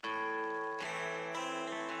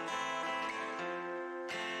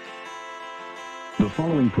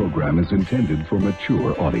following program is intended for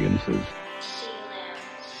mature audiences.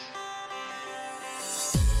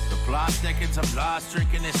 Blood thickens, I'm lost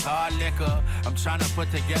drinking this hard liquor. I'm trying to put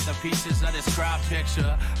together pieces of this crowd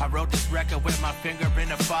picture. I wrote this record with my finger in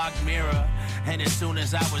a fog mirror. And as soon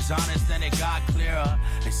as I was honest, then it got clearer.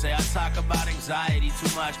 They say I talk about anxiety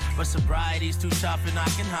too much, but sobriety's too tough and I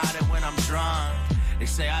can hide it when I'm drunk. They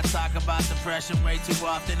say I talk about depression way too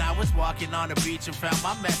often. I was walking on the beach and found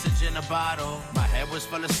my message in a bottle. My head was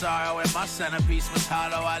full of sorrow and my centerpiece was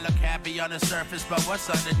hollow. I look happy on the surface, but what's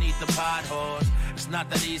underneath the potholes? It's not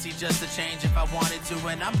that easy just to change if I wanted to,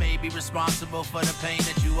 and I may be responsible for the pain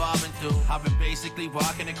that you all been through. I've been basically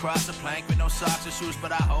walking across a plank with no socks or shoes,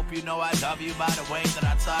 but I hope you know I love you by the way that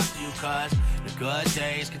I talk to you, cause the good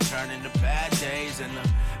days can turn into bad days, and the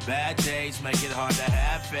bad days make it hard to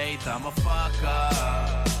have faith. I'm a fucker,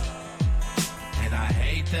 and I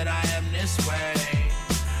hate that I am this way.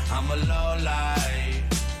 I'm a lowlife,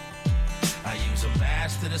 I use a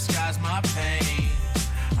mask to disguise my pain.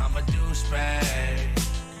 I'm a douchebag,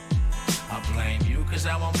 I blame you cause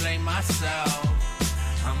I won't blame myself.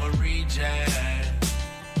 I'm a reject,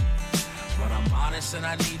 but I'm honest and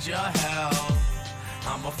I need your help.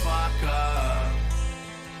 I'm a fucker,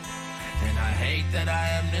 and I hate that I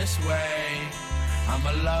am this way. I'm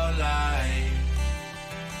a lowlife,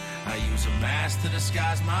 I use a mask to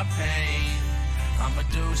disguise my pain. I'm a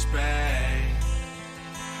douchebag,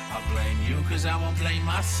 I blame you cause I won't blame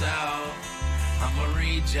myself. I'm a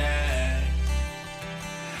reject,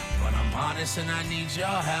 but I'm honest and I need your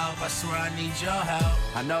help. I swear I need your help.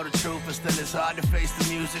 I know the truth, but still it's hard to face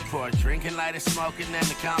the music. Pour a drinking, light and smoking, and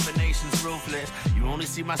the combination's ruthless. You only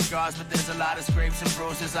see my scars, but there's a lot of scrapes and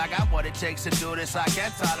bruises. I got what it takes to do this, I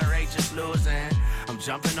can't tolerate just losing. I'm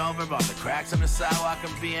jumping over all the cracks on the sidewalk,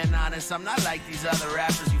 I'm being honest. I'm not like these other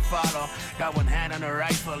rappers you follow. Got one hand on the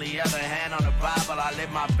rifle, the other hand on the Bible. I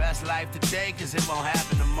live my best life today, cause it won't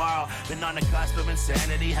happen tomorrow. Been on the cusp of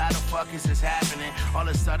insanity, how the fuck is this happening? All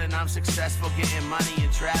of a sudden I'm successful, getting money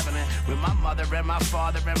and traveling with my mother and my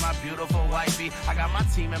father and my beautiful wifey. I got my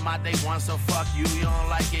team and my day one, so fuck you, you don't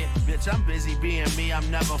like it. Bitch, I'm busy being me, I'm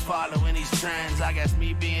never following these trends. I guess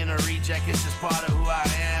me being a reject is just part of who I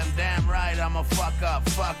am. Damn right, I'm a fuck up,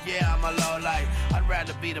 fuck yeah, I'm a low life. I'd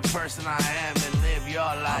rather be the person I am than live your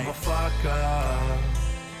life. I'm a fuck up,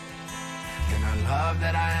 and I love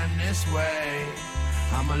that I am this way.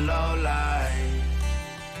 I'm a low life,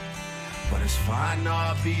 but it's fine, no,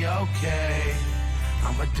 I'll be okay.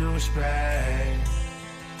 I'm a douchebag,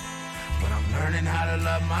 but I'm learning how to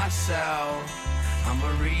love myself. I'm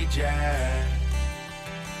a reject,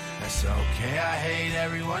 that's okay, I hate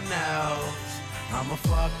everyone else. I'm a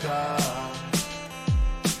fucker,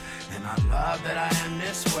 and I love that I am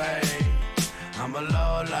this way. I'm a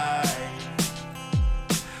low life,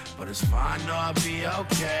 but it's fine, no, I'll be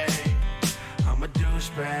okay. I'm a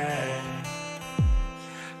douchebag,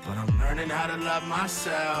 but I'm learning how to love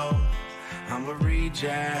myself. I'm a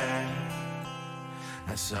reject,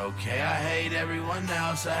 that's okay, I hate everyone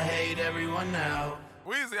else. I hate everyone else.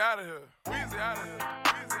 Weezy out of here. Weezy out of here.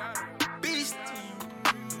 Weezy out of here. Beast.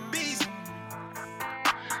 Beast.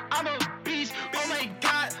 I'm a beast. Oh my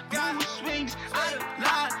God. Who swings out of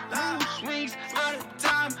line? Who swings out of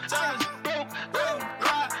time? I was broke. I'm a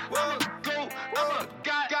ride. I'm a go. I'm a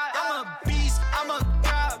god. I'm a beast. I'm a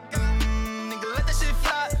god. Nigga, let that shit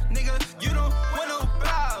fly. Nigga, you don't want no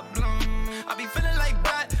problem. I be feeling like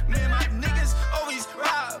bad. Man, my niggas always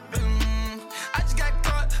robbing. I just got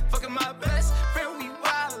caught fucking my best friend. We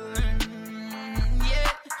wildin'.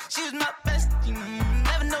 Yeah, she was my bestie.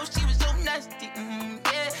 Never know she was so nasty.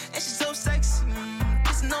 Yeah, and she's so sexy.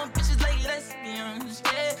 Kissing on bitches like lesbians.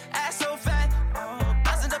 Yeah, ass so fat. Oh,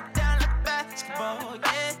 bouncing up down like basketball.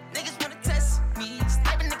 Yeah, niggas wanna test me.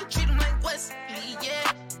 Sniper nigga treat them like Wesley.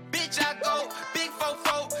 Yeah, bitch I go big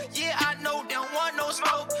fofo. Yeah, I know they don't want no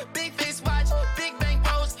smoke. Big face watch, big bang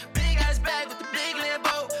pose, big ass bag with the big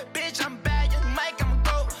Lambo. Bitch I'm bad, young Mike I'm a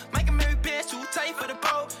go. Mike and Mary pants too tight for the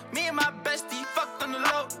bow. Me and my bestie fucked on the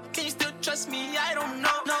low. Can you still trust me? I don't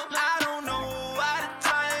know. No, I don't know. Out of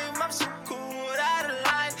time, I'm so cool. Out of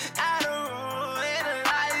line, out of roll,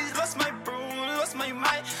 analyze. Lost my bro, lost my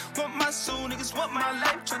mind. Want my soul, niggas want my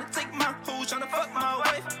life. Tryna take my hoe, tryna fuck my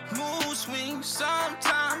wife. Mood swings,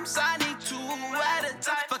 sometimes I need two at a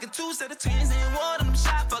time. Fucking two set of twins, ain't one of them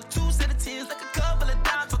shot. Fuck two set of tens like a couple of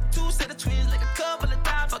dimes. Fuck two set of twins like a couple of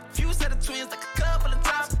dimes. Fuck few set of twins like a couple of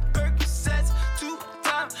times. Percocets, 2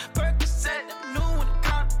 times. Percocet, I'm new when it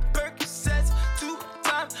come. Percocets, 2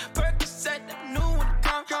 times. Percocet, I'm new when it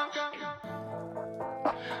come.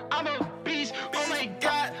 I'm a beast, oh my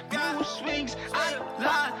God. Who swings out of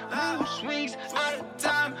line? Who swings out of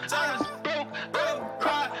time? I was broke,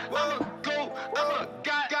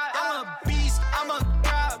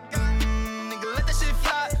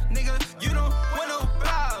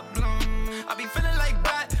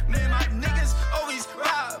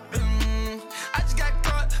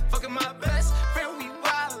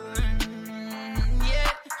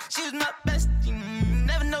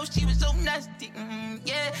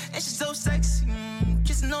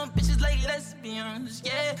 let's be honest,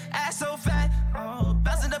 yeah. Ass so fat, oh,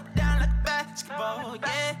 bouncing up and down like a basketball,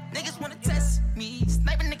 yeah. Niggas wanna test me,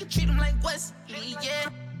 sniper nigga treat them like Wesley, yeah.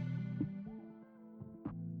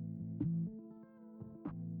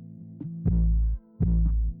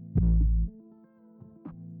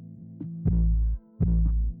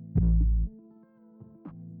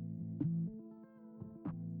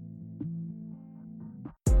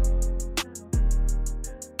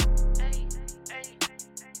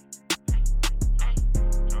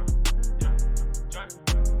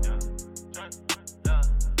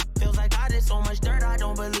 Feels like I did so much dirt, I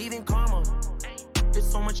don't believe in karma. Did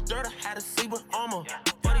so much dirt, I had to sleep with armor.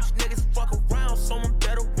 But these niggas fuck around, someone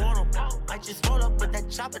better want them. I just roll up with that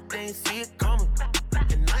chopper, they ain't see it coming.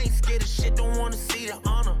 And I ain't scared of shit, don't wanna see the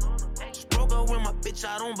honor. Just broke up with my bitch,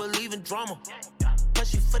 I don't believe in drama. But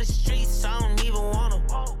she for the streets, I don't even want them.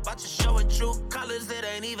 About to show her true colors that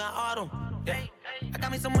ain't even autumn. Yeah. I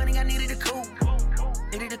got me some money, I needed a coupe.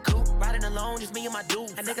 Needed a coupe, riding alone, just me and my dude.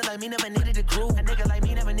 A nigga like me never needed a crew. A nigga like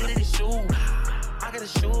me never needed a shoe. I got a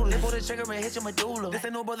shooter, pull the trigger and hit your medulla. This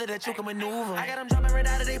ain't no brother that you can maneuver. I got them dropping right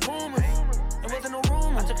out of they boomers. There wasn't no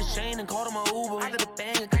room. I took a chain and called him a Uber. I did a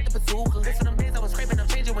bang and got the bazooka. Listen, them days I was scraping, I'm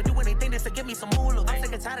changing. Would do anything just to give me some moolah. I'm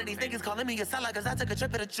sick and tired of these niggas calling me a seller, cause I took a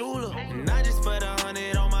trip to the jeweler. And I just put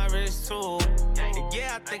 100 on my wrist too. And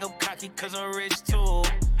yeah, I think I'm cocky cause I'm rich too.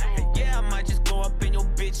 And yeah, I might just go up in your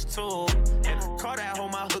bitch too. And the car that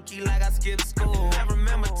hold my hooky like I skipped school. I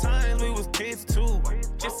remember times we was kids too.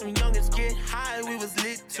 Just some youngins get high, we was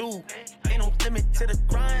lit too. Ain't no limit to the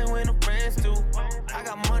grind when the friends do. I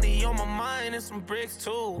got money on my mind and some bricks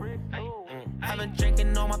too. I've been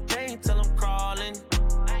drinking on my pain till I'm crawling.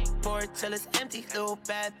 Pour it till it's empty, little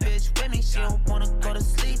bad bitch with me. She don't wanna go to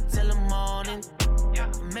sleep till the morning.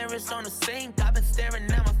 Mirrors on the sink, I've been staring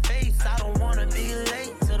at my face. I don't wanna be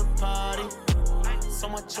late to the party. So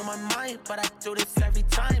much on my mind, but I do this every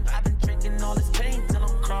time. I've been drinking all this pain till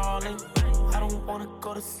I'm crawling. I don't wanna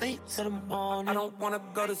go to sleep till the morning. I don't wanna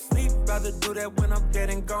go to sleep, rather do that when I'm dead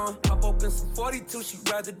and gone. Pop open some 42, she'd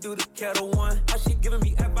rather do the kettle one. How she giving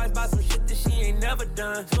me advice about some shit that she ain't never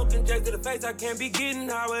done. Smoking J to the face, I can't be getting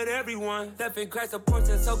high with everyone. Left and crashed the Porsche,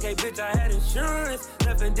 it's okay, bitch, I had insurance.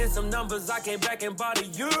 Left and did some numbers, I came back and bought a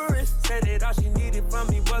Urus. Said that all she needed from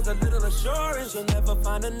me was a little assurance. She'll never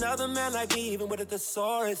find another man like me, even with a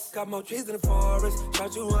thesaurus. Got more trees in the forest.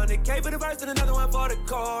 Shot 200K for the verse and another one for the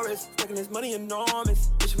chorus. Taking this money enormous.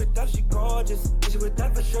 Bitch with that, she gorgeous. Bitch with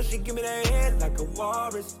that for sure, she give me that head like a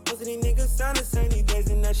walrus. Most of these niggas sound the same these days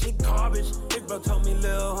and that shit garbage. Big bro told me,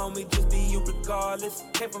 lil' homie, just be you regardless.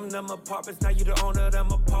 Came from them apartments, now you the owner of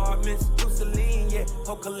them apartments. Celine, yeah,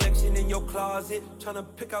 whole collection in your closet. Tryna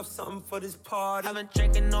pick out something for this party. I've been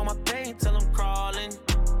drinking all my pain till I'm crawling.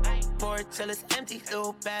 Pour it till it's empty,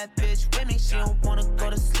 little bad bitch with me. She don't wanna go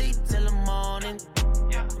to sleep till the morning.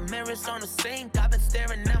 Mirrors on the sink, I've been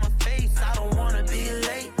staring at my face. I don't wanna be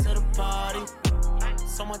late to the party.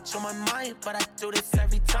 So much on my mind, but I do this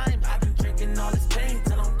every time. I've been drinking all this pain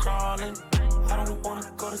till I'm crawling. I don't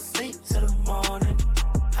wanna go to sleep till the morning.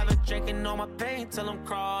 I've been drinking all my pain till I'm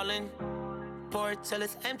crawling. Pour it till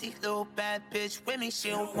it's empty, little bad bitch with me. She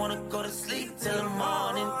don't wanna go to sleep till the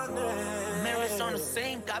morning. Mirrors on the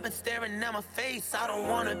sink, I've been staring at my face. I don't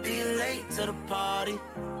wanna be late to the party.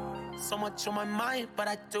 So much on my mind, but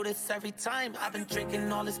I do this every time. I've been drinking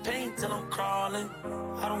all this pain till I'm crawling.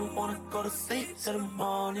 I don't wanna go to sleep till the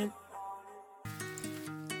morning.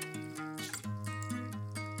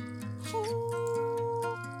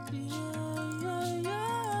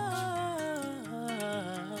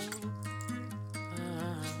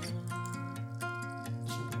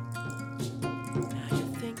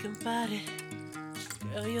 About it,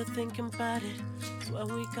 girl, you're thinking about it. When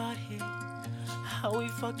we got here, how we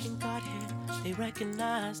fucking got here. They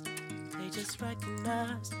recognized, they just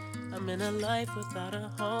recognized. I'm in a life without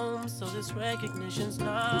a home, so this recognition's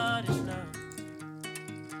not enough.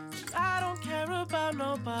 And I don't care about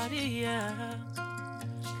nobody else,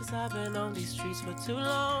 cause I've been on these streets for too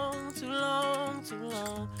long, too long, too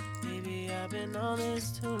long. Baby, I've been on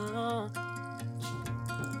this too long.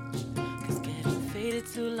 Waited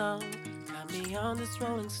too long, got me on this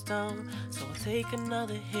Rolling Stone. So I'll take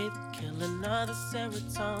another hit, kill another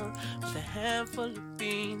serotonin. With a handful of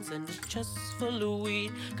beans and a chest full of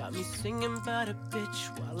weed. Got me singing about a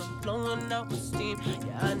bitch while I'm blowing out my steam.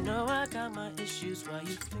 Yeah, I know I got my issues, why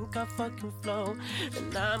you think I fucking flow?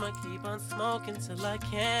 And I'ma keep on smoking till I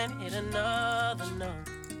can't hit another note.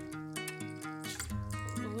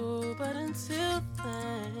 Ooh, but until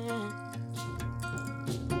then,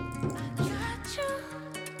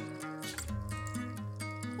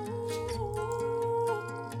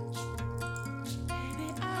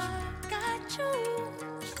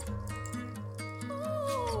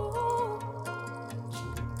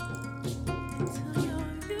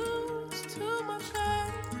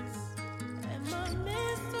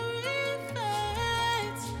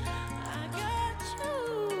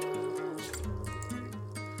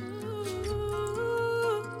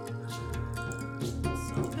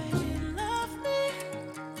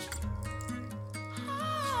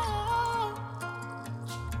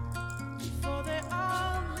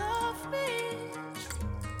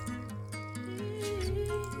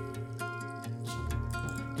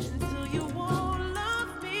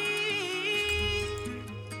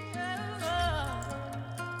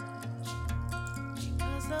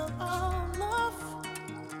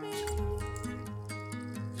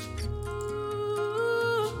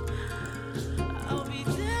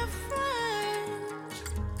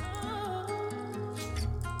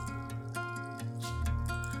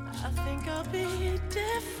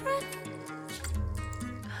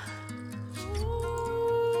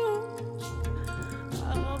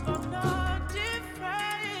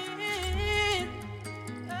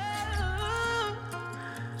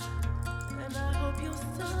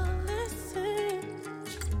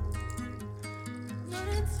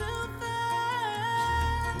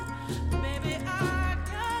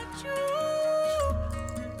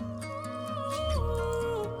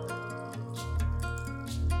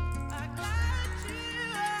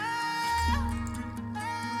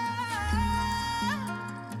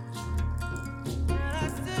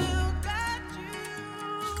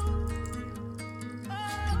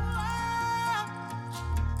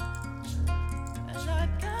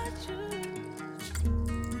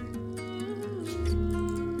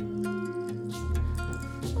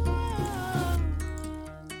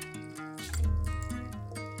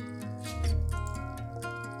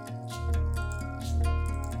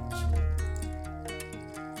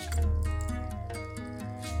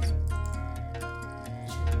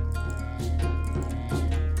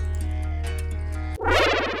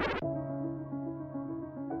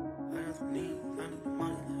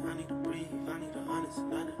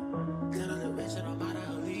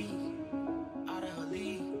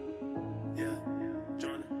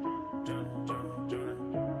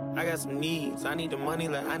 I got some needs. I need the money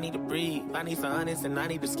like I need to breathe. I need some honest and I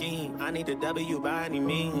need to scheme. I need the W by any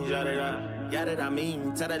means. Yeah, that I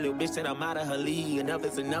mean. Tell that little bitch that I'm out of her league. Enough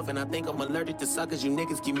is enough, and I think I'm allergic to suckers. You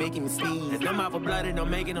niggas keep making me sneeze. And them out for blood and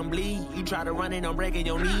I'm making them bleed. You try to run it, I'm breaking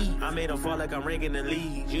your knee. I made them fall like I'm raking the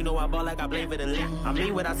leads. You know I ball like I play for the league. I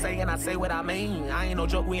mean what I say and I say what I mean. I ain't no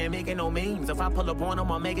joke, we ain't making no memes. If I pull up on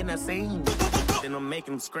them, I'm making a scene. Then I'm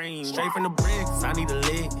making them scream. Straight from the bricks, I need a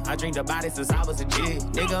lick. I drink the body since I was a kid.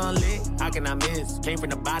 Nigga unlit, how can I miss? Came from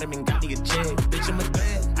the bottom and got me a check. Bitch, I'm a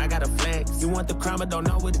threat, I got a flex. You want the crime, I don't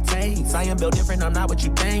know what it takes. I am built different, I'm not what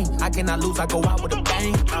you think. I cannot lose, I go out with a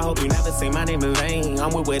bang. I hope you never say my name in vain.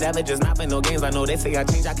 I'm with whatever, just not for no games. I know they say I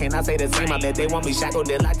change, I cannot say the same. I bet they want me shackled,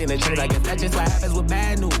 they're locked in the chains. I guess that's just what happens with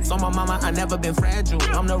bad news. So my mama, I never been fragile.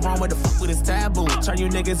 I'm the wrong with the fuck with this taboo. Turn you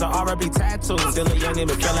niggas to R.I.P. tattoos. Still a youngin'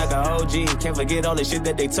 but feel like a OG. Can't forget all the shit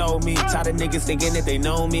that they told me. Tired of niggas thinking that they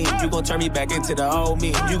know me. You gon' turn me back into the old me.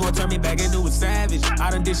 You gon' turn me back into a savage. I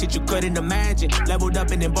done did shit you couldn't imagine. Leveled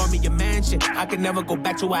up and then bought me a mansion. I can never go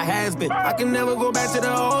back to what has been. I can never go back to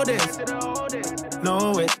the old days.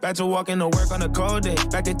 No way. Back to walking to work on a cold day.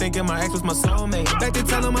 Back to thinking my ex was my soulmate. Back to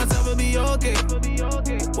telling myself it'll be okay.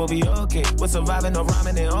 We'll be okay. We're surviving no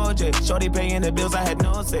rhyming and OJ. Shorty paying the bills, I had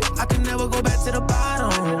no say. I can never go back to the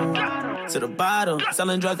bottom. To the bottom,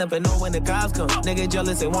 selling drugs, never know when the cops come. Nigga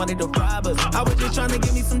jealous, they wanted to rob us. I was just trying to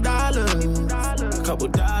give me some dollars, a couple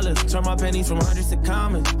dollars. Turn my pennies from hundreds to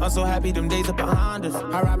common. I'm so happy them days are behind us.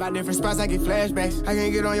 I ride by different spots, I get flashbacks. I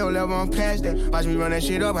can't get on your level, I'm past that. Watch me run that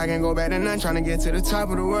shit up, I can't go back to none. Trying to get to the top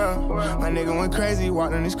of the world. My nigga went crazy,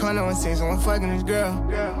 walked in this corner and seen someone fucking this girl.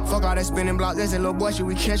 Fuck all that spinning block, that's that little boy shit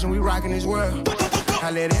we catchin', we rockin' this world. I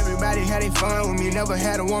let everybody have their fun with me. Never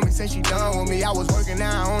had a woman say she done with me. I was working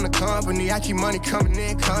now, I own the company. I keep money coming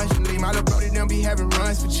in constantly. My little brody done be having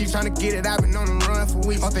runs for cheap. Trying to get it, I've been on the run for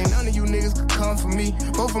weeks. Don't think none of you niggas could come for me.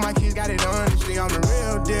 Both of my kids got it honestly. I'm the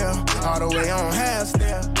real deal. All the way on half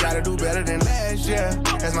step. Gotta do better than last year.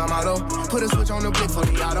 That's my motto. Put a switch on the blick for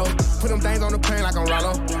the auto. Put them things on the plane like I'm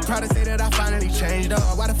Rollo. Proud to say that I finally changed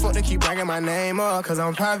up. Why the fuck they keep bringing my name up? Cause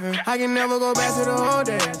I'm poppin'. I can never go back to the old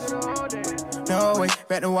days. No way,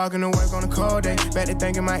 back to walking to work on a cold day. Back to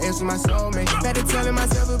thinking my ex was my soulmate. Back to telling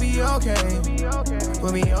myself it'll be okay.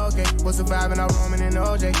 We'll be okay. Was surviving, I roaming in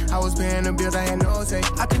OJ. I was paying the bills, I had no say.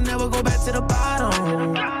 I can never go back to the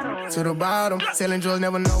bottom. To the bottom. Selling drugs,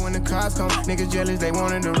 never know when the cops come. Niggas jealous, they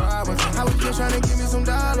wanted to rob us. I was just trying to give me some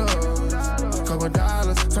dollars. Couple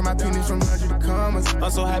dollars. Turn my pennies from 100 to commas. I'm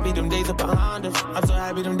so happy them days are behind us. I'm so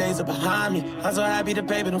happy them days are behind me. I'm so happy the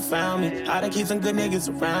paper done found me. I done keep some good niggas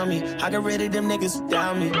around me. I got rid of them niggas who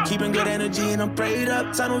down me. Keeping good energy and I'm prayed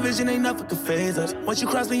up. Tunnel vision ain't nothing can phase us. Once you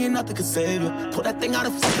cross me, ain't nothing can save you. Pull that thing out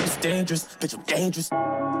of fucking, it's dangerous. Bitch, I'm dangerous.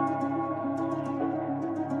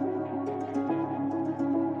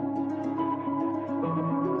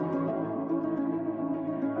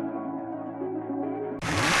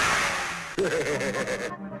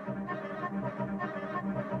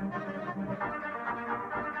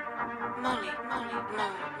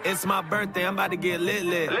 It's my birthday, I'm about to get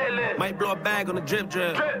lit. Might blow a bag on the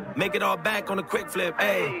drip. Make it all back on a quick flip,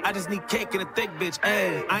 ayy. I just need cake and a thick bitch,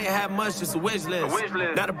 ayy. I ain't have much, just a wish list.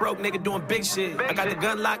 Not a broke nigga doing big shit. I got the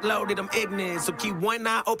gun lock loaded, I'm ignorant. So keep one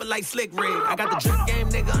eye open like Slick Rick. I got the drip game,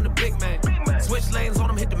 nigga, I'm the big man. Switch lanes on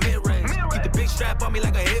them, hit the mid-range. Keep the big strap on me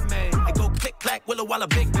like a hitman. It go click-clack, Willow while a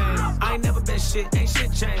big bang. I ain't never been shit, ain't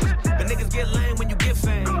shit changed. But niggas get lame when you get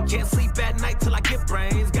fame. Can't sleep at night till I get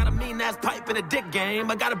brains. Got a mean-ass pipe in a dick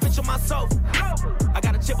game. I got a bitch on my sofa. I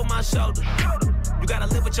got a chip on my shoulder. You gotta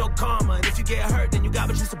live with your karma. And if you get hurt, then you got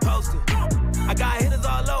what you supposed to. I got hitters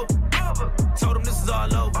all over. Told them this is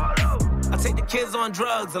all over. I take the kids on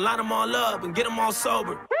drugs, I line them all up and get them all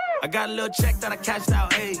sober. I got a little check that I cashed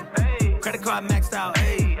out, ayy. Credit card maxed out,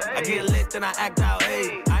 ayy. I get lit, then I act out,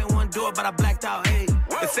 ayy. I ain't wanna do it, but I blacked out, ayy.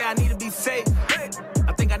 They say I need to be safe.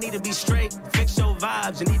 I think I need to be straight. Fix your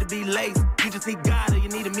vibes, you need to be laced. You just need God or you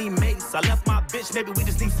need to meet mace. I left my bitch, maybe we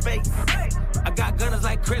just need space. I got gunners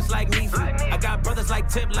like Chris, like Neezy. I got brothers like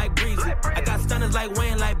Tip, like Breezy. I got stunners like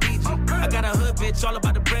Wayne, like BG. I got a hood bitch all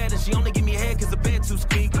about the bread, and she only give me head cause the bed too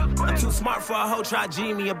squeaky. I'm too smart for a hoe, try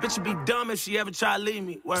G me. A bitch would be dumb if she ever try leave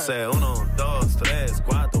me. Word. Say 1, 2, 3,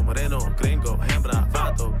 4, moreno, gringo, hembra,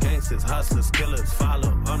 vato, gangsters, hustlers, killers,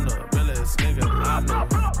 follow. I'm the realest nigga I know.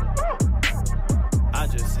 I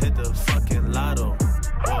just hit the fucking lotto.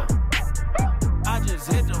 Whoa. I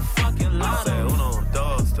just hit the fucking lotto. Say 1,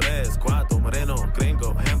 2, 3, 4, moreno,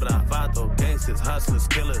 gringo, hembra, vato, gangsters, hustlers,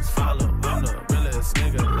 killers, follow. I'm the realest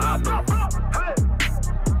nigga I know.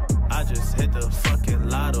 I just hit the fucking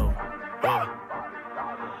lotto. Whoa.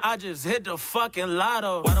 I just hit the fucking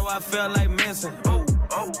lotto. Why do I feel like missing? Ooh.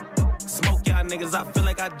 Smoke y'all niggas, I feel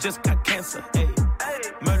like I just got cancer. Ay.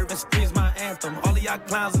 Murderous spree's my anthem. All of y'all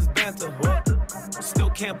clowns is banter. Still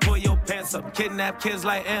can't pull your pants up. Kidnap kids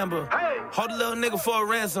like Amber. Hold a little nigga for a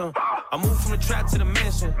ransom. I moved from the trap to the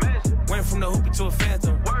mansion. Went from the hooper to a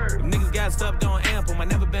phantom. If niggas gassed up, don't amp 'em. I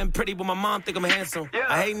never been pretty, but my mom think I'm handsome.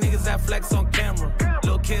 I hate niggas that flex on camera.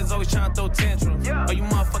 Little kids always trying to throw tantrums. Oh, you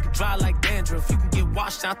motherfucking dry like dandruff. You can get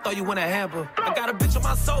washed, I throw you in a hamper. I got a bitch on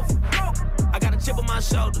my sofa. I got a chip on my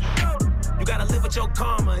shoulder. You gotta live with your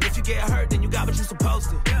karma, and if you get hurt, then you got what you supposed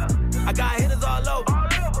to. I got hitters all over.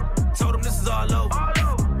 Told them this is all over.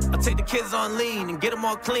 I take the kids on lean and get them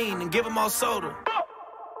all clean and give them all soda.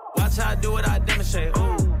 Watch how I do it, I demonstrate.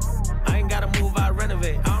 Ooh, I ain't gotta move, I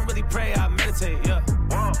renovate. I don't really pray, I meditate. Yeah,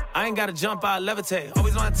 I ain't gotta jump, I levitate.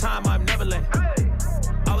 Always on time, I'm never late.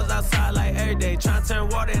 I was outside like every day, trying to turn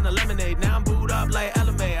water into lemonade. Now I'm booed up like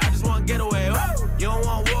LMA. I just want getaway. You don't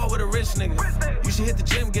want war with a rich nigga. You should hit the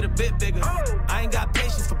gym, get a bit bigger. I ain't got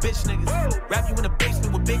patience for bitch niggas. Wrap you in the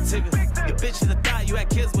basement with big tiggers. Your bitch is a thot, you had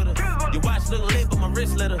kids with her. Your watch look lit, but my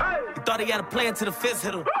wrist lit her. You thought he had a plan to the fist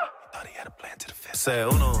hit her. Say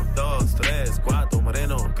 1, 2, 3, 4,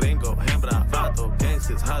 moreno, gringo, hembra, vato,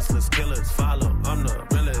 gangsters, hustlers, killers, follow. I'm the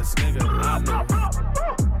realest nigga I know.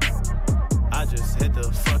 I just hit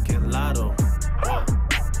the fucking lotto.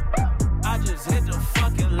 I just hit the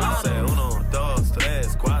fucking lotto. Say 1, 2, 3,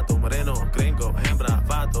 4, moreno, gringo, hembra,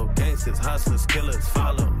 vato, gangsters, hustlers, killers,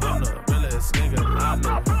 follow. I'm the realest nigga I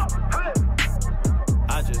know.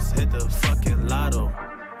 I just hit the fucking lotto.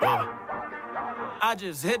 I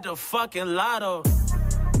just hit the fucking lotto.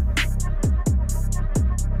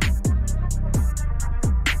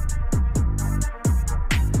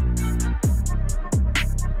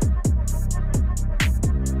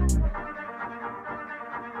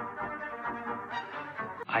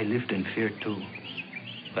 I lived in fear too,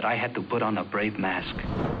 but I had to put on a brave mask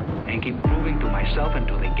and keep proving to myself and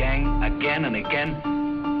to the gang again and again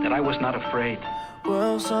that I was not afraid.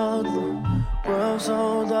 World so blue, world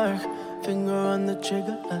so dark. Finger on the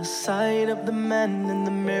trigger, a sight of the man in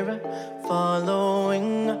the mirror,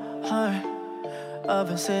 following a heart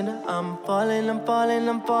of a sinner. I'm falling, I'm falling,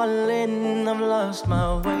 I'm falling. I've lost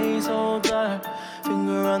my way so dark.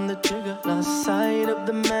 Finger on the trigger, lost sight of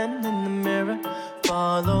the man in the mirror,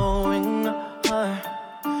 following a heart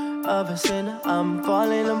of a sinner. I'm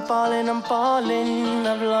falling, I'm falling, I'm falling.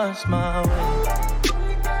 I've lost my way.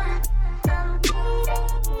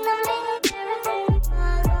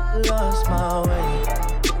 Lost my way.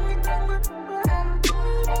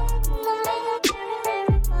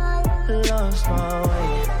 Lost my way.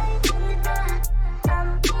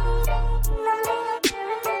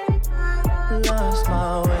 Lost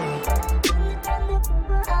my way.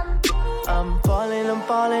 I'm falling, I'm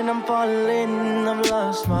falling, I'm falling. I've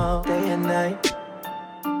lost my day and night.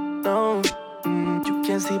 No, you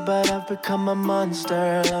can't see, but I've become a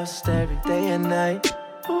monster. Lost every day and night.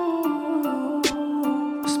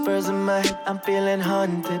 Whispers in my head, I'm feeling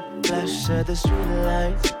haunted. Flash of the street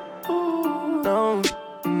lights. No,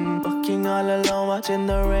 walking all alone, watching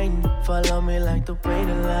the rain follow me like the weight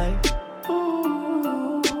of life.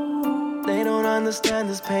 They don't understand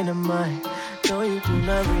this pain of mine. No, you do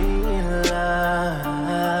not realize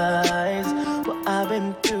what I've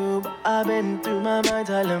been through, but I've been through. My mind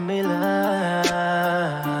telling me lies.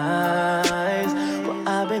 What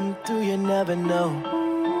I've been through, you never know.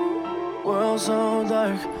 World so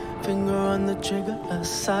dark, finger on the trigger, a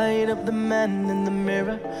sight of the man in the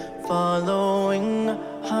mirror, following a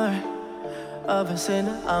heart of a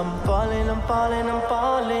sinner. I'm falling, I'm falling, I'm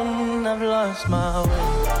falling. I've lost my way.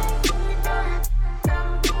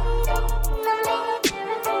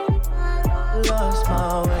 Lost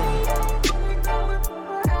my way.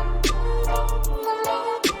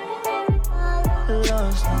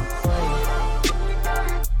 Lost my way.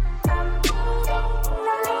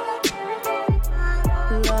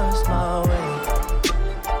 Lost my way.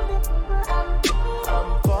 I'm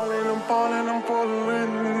falling, I'm falling, I'm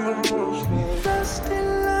falling. Lost in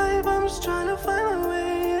life, I'm just trying to find my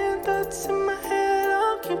way. And thoughts in my head,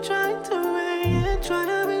 I'll keep trying to rein. Trying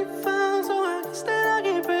to be found so I can stay, I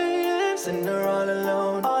keep praying. Sinner all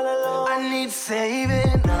alone, all alone. I need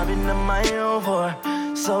saving. I've been on my own for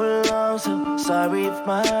so long. So sorry if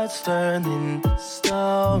my heart's turned into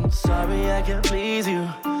stone. Sorry I can't please you.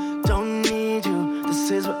 Don't need you.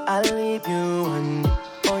 This is where I leave you.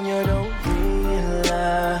 On you don't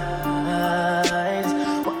realize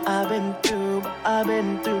what I've been through, but I've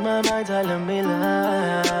been through. My mind telling me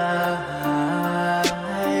lies.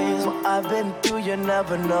 What I've been through, you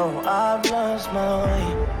never know. I've lost my way.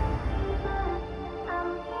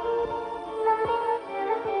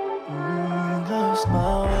 Lost lost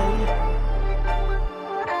my way.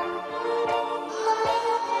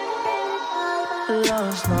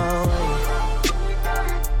 Lost my way.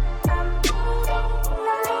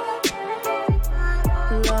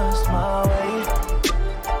 Lost my way.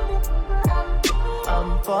 I'm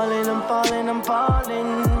falling, I'm falling, I'm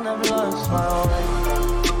falling. I've lost my way.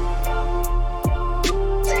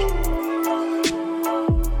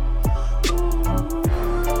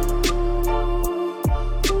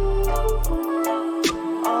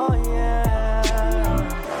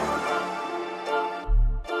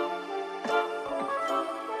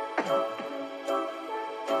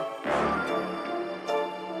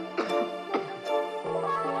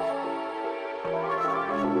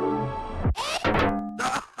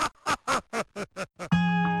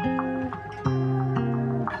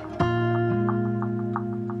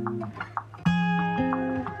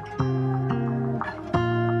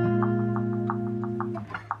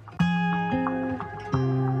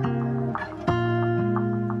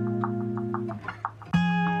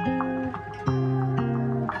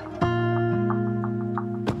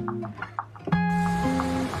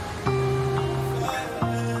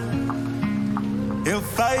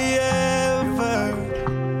 If I ever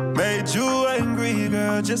made you angry,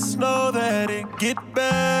 girl, just know that it get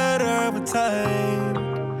better with time.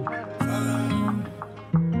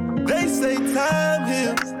 They say time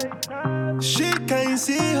heals. She can't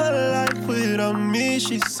see her life without me.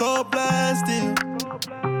 She's so blind still.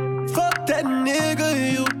 Fuck that nigga,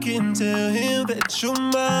 you can tell him that you're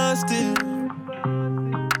mine still.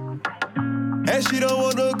 And she don't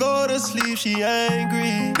wanna go to sleep, she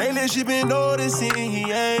angry. Lately she been noticing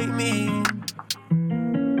he ain't me.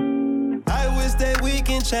 I wish that we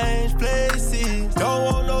can change places. Don't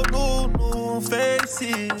want no new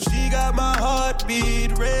faces. She got my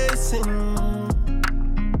heartbeat racing.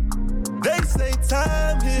 They say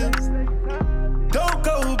time heals. Don't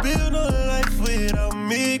go build a life without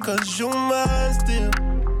me, cause you're mine still.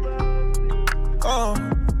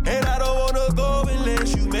 And I don't wanna go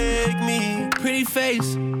unless you make me. Pretty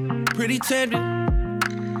face, pretty tender,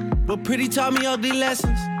 but pretty taught me ugly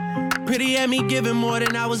lessons. Pretty had me giving more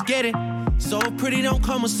than I was getting. So if pretty don't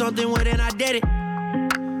come with something, well then I did it.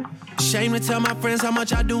 Shame to tell my friends how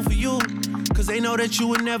much I do for you, cause they know that you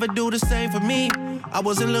would never do the same for me. I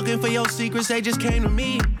wasn't looking for your secrets, they just came to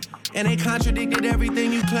me. And they contradicted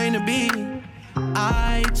everything you claim to be.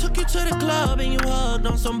 I took you to the club and you hugged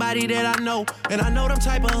on somebody that I know. And I know them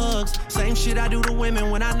type of hugs. Same shit I do to women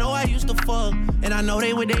when I know I used to fuck. And I know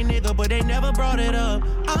they with they nigga, but they never brought it up.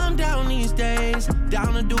 I'm down these days,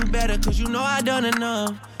 down to do better, cause you know I done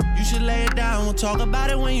enough. You should lay it down, we'll talk about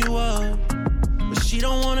it when you up. But she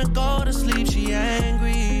don't wanna go to sleep, she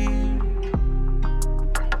angry.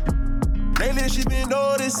 Lately she been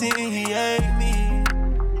noticing he ain't me.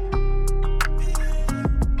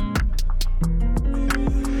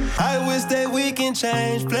 I wish that we can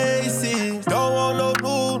change places. Don't want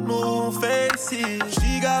no new faces.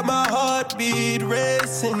 She got my heartbeat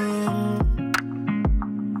racing.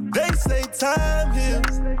 They say time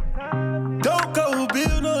heals. Don't go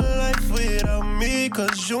build a life without me,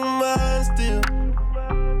 cause you're mine still.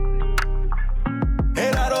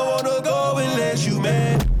 And I don't wanna go unless you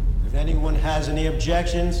mad. If anyone has any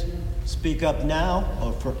objections, speak up now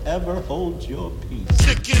or forever hold your peace.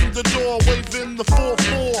 Kick in the door, waving the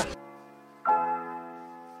 4-4.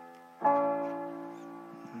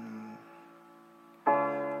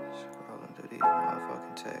 Scrolling through these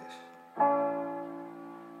motherfucking texts.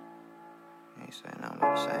 Ain't saying nothing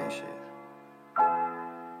but the same shit.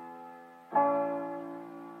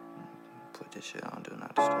 Put this shit on Do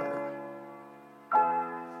Not Disturb.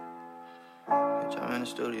 Bitch, I'm in the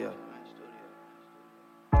studio.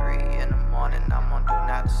 3 in the morning, I'm on Do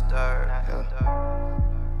Not Disturb.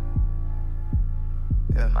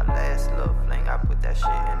 Yeah, my last little fling, I put that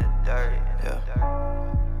shit in the dirt. Yeah.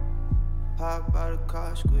 Pop out the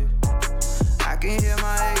car, squeeze. I can hear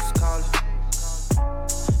my ex calling.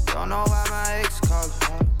 Don't know why my ex calling.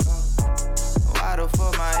 Why the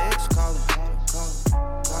fuck my ex calling?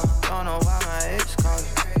 Don't know why my ex calling.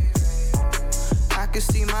 I can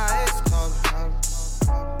see my ex calling.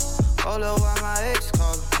 Hold up, why my ex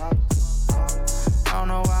calling? I don't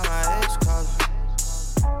know why my ex calling.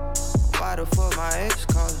 Why the fuck my ex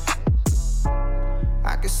calling?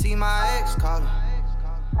 I can see my ex calling.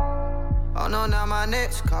 Oh no, now my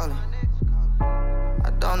next calling. I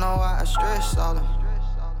don't know why I stress all them.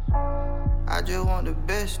 I just want the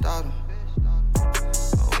best out of them.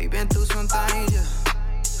 We been through some things, yeah.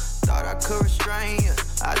 Thought I could restrain you.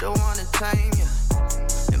 I don't wanna tame you.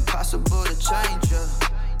 Impossible to change you.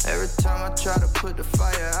 Every time I try to put the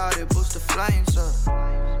fire out, it boosts the flames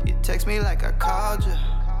up. You text me like I called you.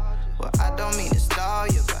 Well, I don't mean to stall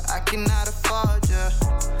you, but I cannot afford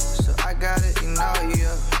you. So I gotta ignore you.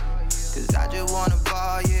 Cause I just wanna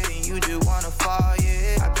ball, yeah, and you just wanna fall,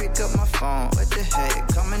 yeah. I pick up my phone, what the heck,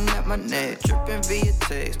 coming at my neck, tripping via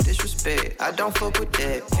text, disrespect, I don't fuck with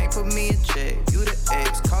that, can't put me a check, you the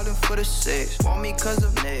ex, calling for the sex, want me cause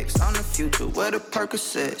of next, I'm the future, where the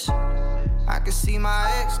Percocets, I can see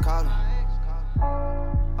my ex calling,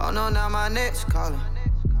 oh no, now my next calling,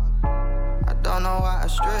 I don't know why I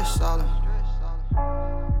stress all them,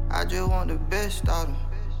 I just want the best out of them.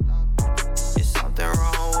 It's something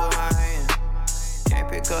wrong with my hand. Can't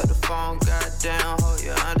pick up the phone, goddamn, hope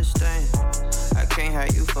you understand. I can't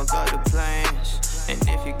have you fuck up the plans. And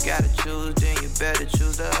if you gotta choose, then you better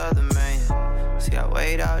choose the other man. See, I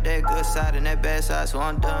weighed out that good side and that bad side, so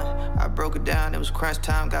I'm done. I broke it down, it was crunch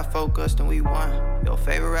time, got focused and we won. Your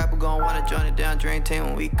favorite rapper gon' wanna join the down dream team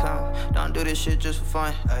when we come. Don't do this shit just for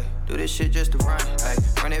fun, ay. Do this shit just to run, ay.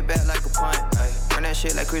 Run it back like a punt, ay. Run that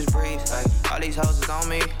shit like Chris Breeze, ay. All these houses on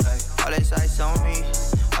me, ay. All this ice on me,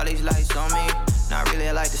 all these lights on me. Not really,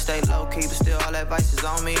 I like to stay low-key, but still all that vice is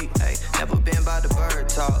on me. Ay, never been by the bird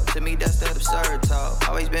talk, to me that's that absurd talk.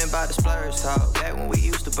 Always been by the splurge talk, back when we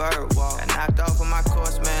used to bird walk. I knocked off on my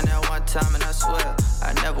course, man, that one time, and I swear,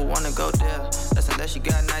 I never wanna go there. That's unless you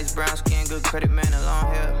got nice brown skin, good credit, man, and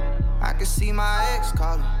long hair. I can see my ex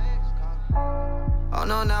calling, oh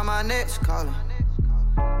no, now my next calling.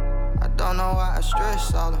 I don't know why I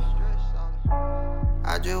stress all them,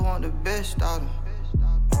 I just want the best out of them.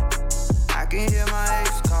 I can hear my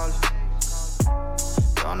ex calling.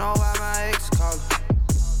 Don't know why my ex calling.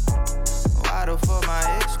 Why the fuck my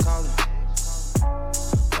ex calling?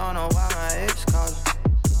 Don't know why my ex calling.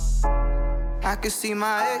 I can see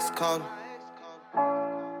my ex calling.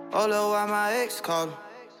 Oh Lord, why my ex calling?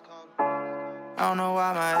 I don't know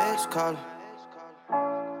why my ex calling.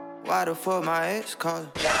 Why the fuck my ex calling?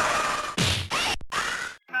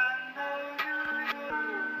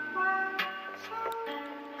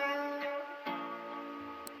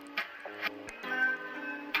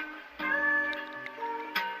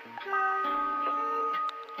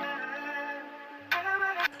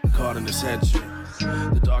 Caught in the century,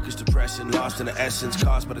 the darkest depression, lost in the essence,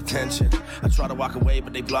 caused by the tension. I try to walk away,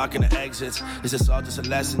 but they blocking the exits. Is this all just a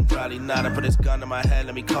lesson? Probably not. I put this gun to my head,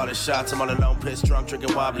 let me call it shots. I'm all alone, pissed, drunk,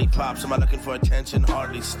 drinking wobbly pops. Am I looking for attention?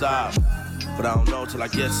 Hardly stop. But I don't know till I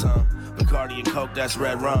get some. Bacardi and Coke, that's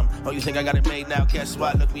red rum. Oh, you think I got it made now? Guess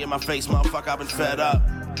what? Look me in my face, motherfucker, I've been fed up.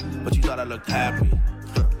 But you thought I looked happy.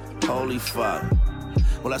 Holy fuck.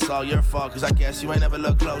 Well, that's all your fault, cause I guess you ain't ever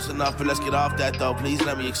looked close enough. But let's get off that though, please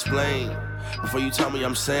let me explain before you tell me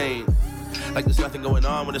I'm sane. Like there's nothing going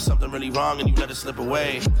on when there's something really wrong and you let it slip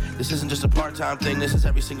away. This isn't just a part-time thing, this is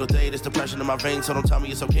every single day. There's depression in my veins, so don't tell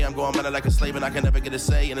me it's okay. I'm going mad like a slave and I can never get a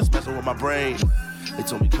say, and it's messing with my brain. They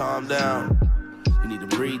told me calm down, you need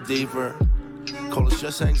to breathe deeper. Call it's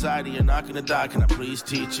just anxiety, you're not gonna die, can I please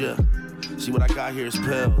teach you? See what I got here is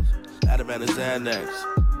pills, Ativan and Xanax.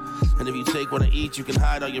 And if you take one to eat, you can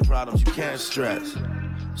hide all your problems, you can't stress.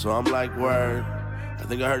 So I'm like, word, I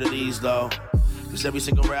think I heard of these though. Cause every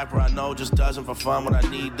single rapper I know just does them for fun when I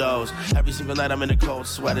need those. Every single night I'm in a cold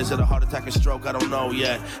sweat. Is it a heart attack or stroke? I don't know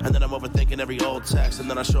yet. And then I'm overthinking every old text. And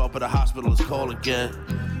then I show up at the hospital, it's cold again.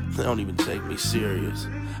 They don't even take me serious.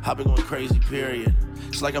 I've been going crazy, period.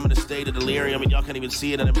 It's like I'm in a state of delirium and y'all can't even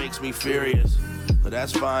see it and it makes me furious. But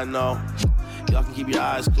that's fine though. Y'all can keep your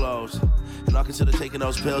eyes closed. And I'll consider taking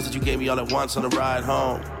those pills that you gave me all at once on the ride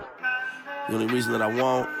home. The only reason that I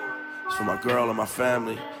won't is for my girl and my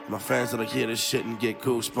family. And my fans that'll hear this shit and get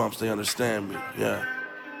goosebumps, they understand me, yeah.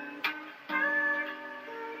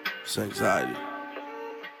 It's anxiety.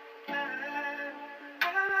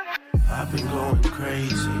 I've been going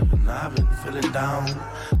crazy and I've been feeling down.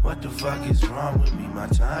 What the fuck is wrong with me? My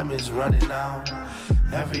time is running out.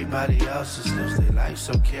 Everybody else just lives their life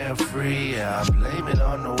so carefree. Yeah, I blame it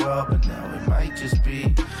on the world, but now it might just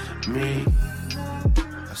be me.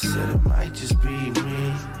 I said it might just be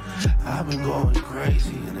me. I've been going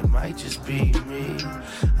crazy and it might just be me.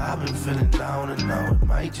 I've been feeling down and now it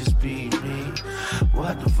might just be me.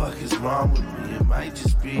 What the fuck is wrong with me? It might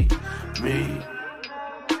just be me.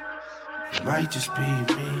 It might just be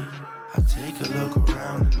me. I take a look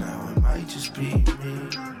around and now it might just be me.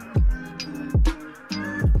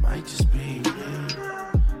 It might just be me.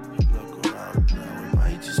 You look around and now it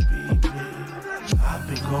might just be me. I've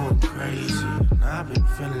been going crazy and I've been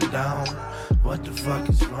feeling down. What the fuck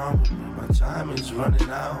is wrong with me? My time is running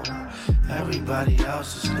out. Everybody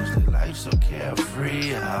else just lives their life so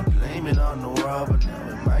carefree. I blame it on the world, but now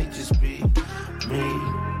it might just be me.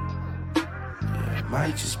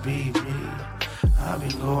 might just be me. I've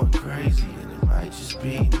been going crazy and it might just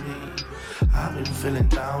be me. I've been feeling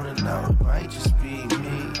down and now it might just be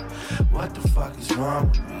me. What the fuck is wrong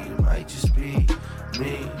with me? It might just be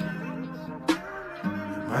me.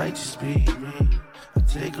 It might just be me. I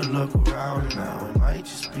take a look around and now it might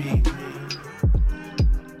just be me.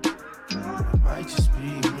 It might just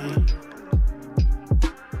be me.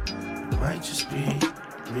 It might just be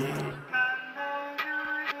me.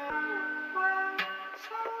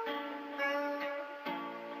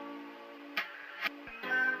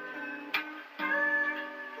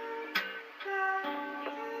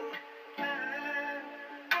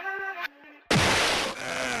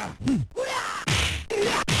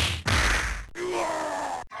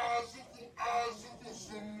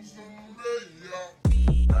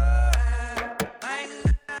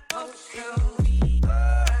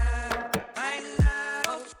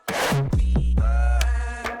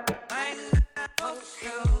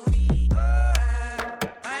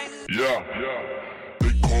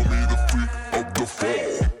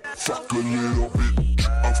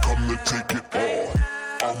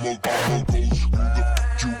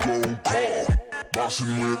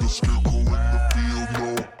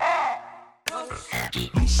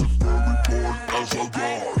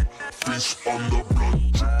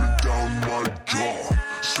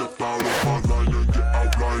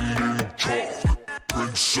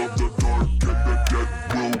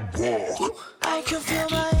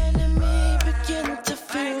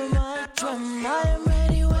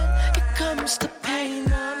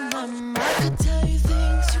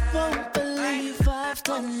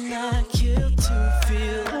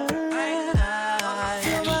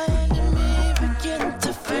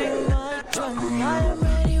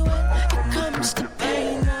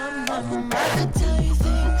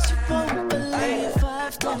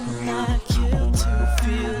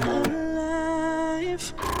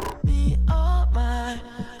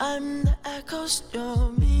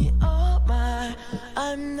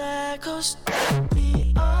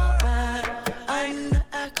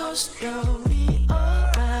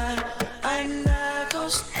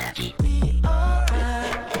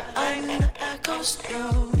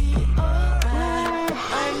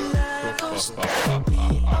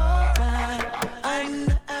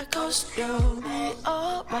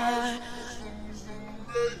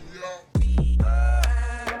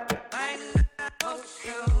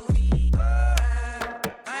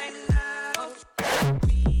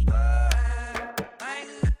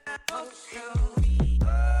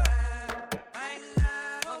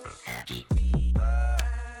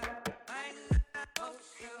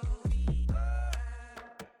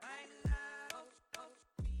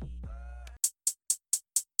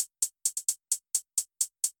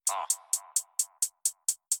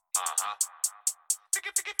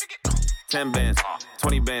 $10 bands,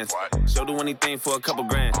 20 bands. She'll do anything for a couple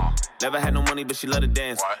grand. Never had no money, but she love to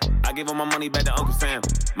dance. I give her my money back to Uncle Sam.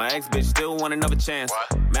 My ex bitch still want another chance.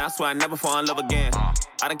 Man, I swear I never fall in love again.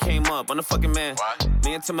 I done came up on the fucking man.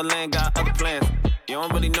 Me and Timberland got other plans. You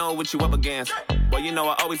don't really know what you up against. Well, you know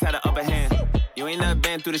I always had an upper hand. You ain't never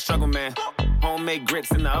been through the struggle, man. Homemade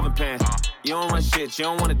grits in the oven pan. You don't run shit, you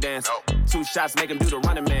don't wanna dance. 2 shots make him do the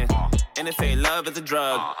running man. And they say love is a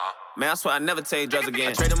drug. Man, I swear I never take drugs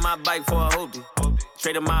again. I traded my bike for a hoopty.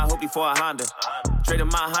 Traded my hoopty for a Honda. Traded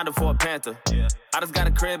my Honda for a Panther. I just got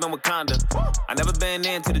a crib in Wakanda. I never been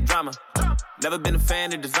into the drama. Never been a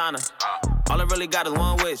fan of designer. All I really got is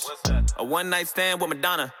one wish. A one-night stand with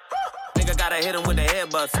Madonna. Nigga gotta hit him with the head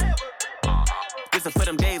bust. This is for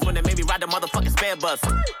them days when they made me ride the motherfucking spare bus.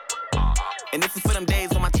 And this is for them days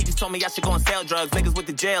when my teachers told me I should go and sell drugs. Niggas with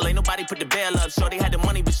the jail, ain't nobody put the bail up. Shorty had the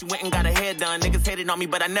money, but she went and got her hair done. Niggas hated on me,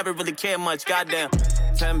 but I never really cared much. Goddamn.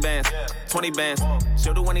 10 bands, 20 bands.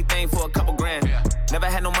 She'll do anything for a couple grand. Never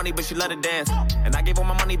had no money, but she love to dance. And I gave all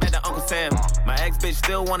my money back to Uncle Sam. My ex bitch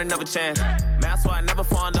still want another chance. Man, I swear I never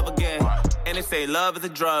fall in love again. And they say love is a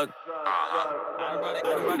drug.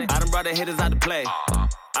 I done brought the hitters out to play.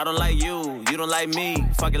 I don't like you, you don't like me.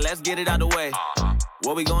 Fuck it, let's get it out the way.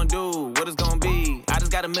 What we gon' do? What it's gon' be? I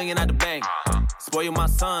just got $1 million out the bank. Spoil my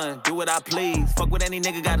son, do what I please. Fuck what any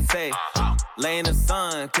nigga gotta say. Lay in the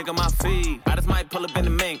sun, kick on my feet. I just might pull up in the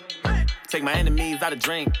mink. Take my enemies out of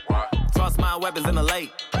drink. Toss my weapons in the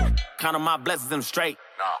lake. Count on my blessings, I'm straight.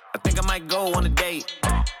 I think I might go on a date.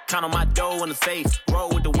 Count on my dough in the safe. Roll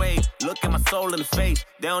with the wave. Look at my soul in the face.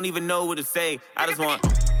 They don't even know what to say. I just want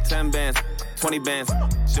 10 bands, 20 bands.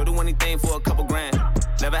 She'll do anything for a couple grand.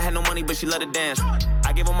 Never had no money, but she love to dance.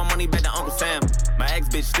 I give all my money back to Uncle Sam. My ex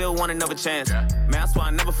bitch still want another chance. Man, I swear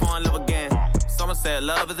I never fall in love again. Someone said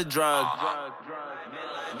love is a drug.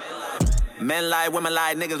 Men lie, women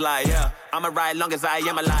lie, niggas lie, yeah. I'ma ride long as I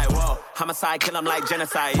am alive, whoa. Homicide, kill him like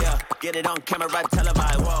genocide, yeah. Get it on camera,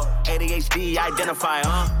 televised, whoa. ADHD, identify,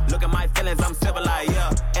 Look at my feelings, I'm civilized,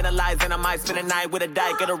 yeah. Analyzing, I might spend a night with a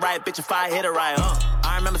die, get a right, bitch, if I hit a right,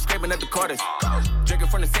 I remember scraping at the quarters. Drinking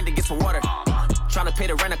from the sink to get some water. Trying to pay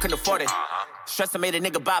the rent, I couldn't afford it. Stress, I made a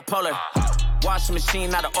nigga bipolar. Washing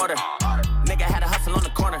machine out of order. Nigga had a hustle on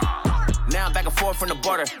the corner. Now I'm back and forth from the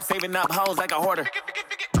border. Saving up hoes like a hoarder.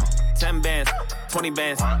 10 bands, 20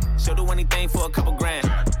 bands. She'll do anything for a couple grand.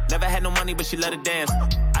 Never had no money, but she let it dance.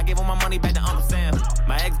 I gave all my money back to Uncle Sam.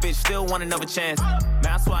 My ex-bitch still want another chance. Man,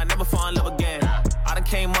 I swear I never fall in love again. I done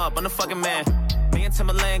came up, I'm the fucking man. Me and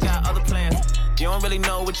Timberland got other plans. You don't really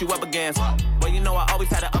know what you up against. But you know I always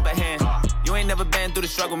had an upper hand. You ain't never been through the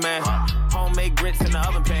struggle, man. Homemade grits in the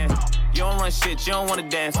oven pan. You don't run shit, you don't wanna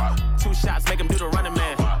dance. 2 shots make him do the running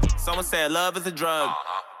man. Someone said love is a drug.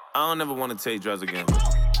 I don't ever wanna take drugs again.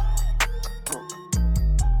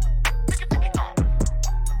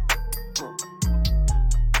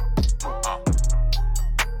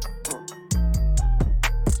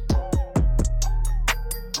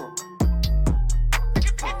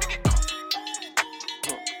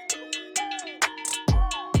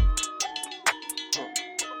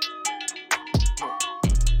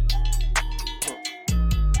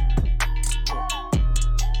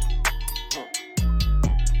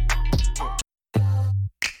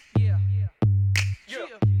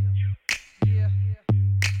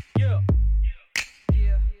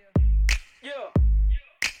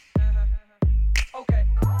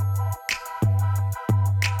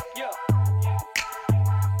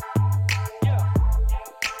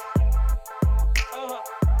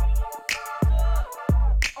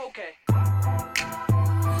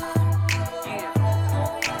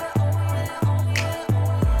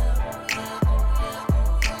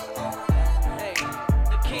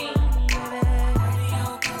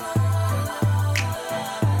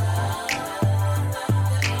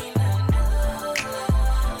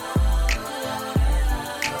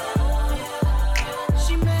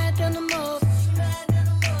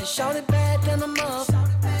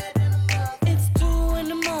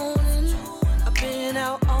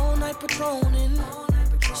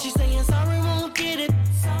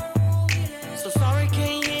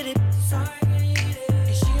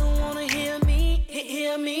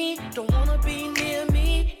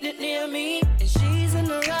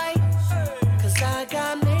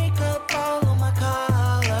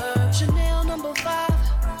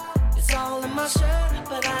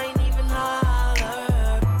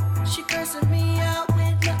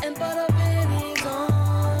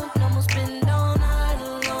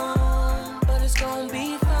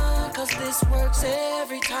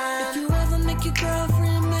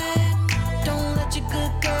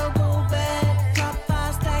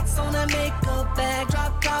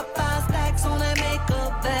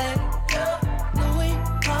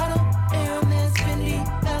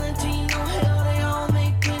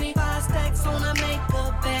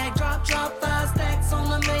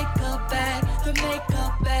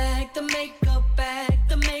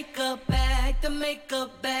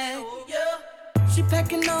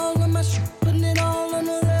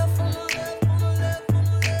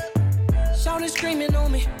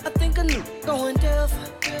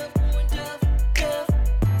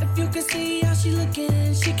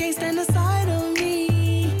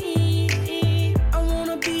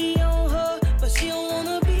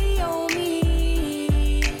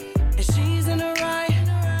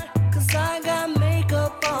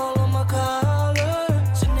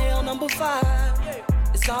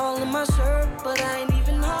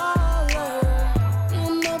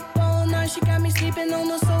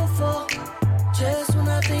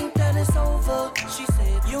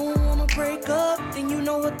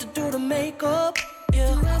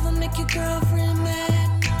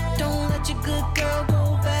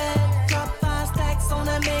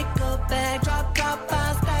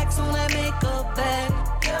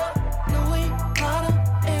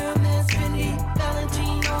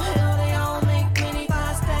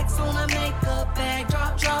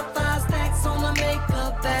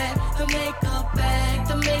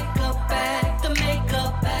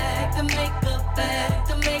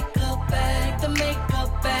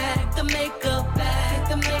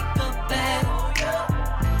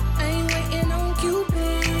 I ain't waiting on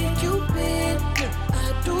Cupid.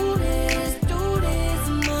 I do this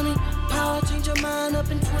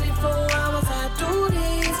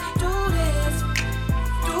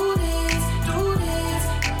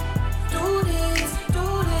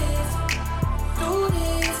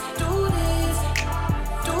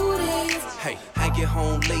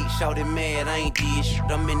Shorty mad, I ain't did shit.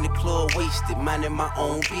 I'm in the club wasted, minding my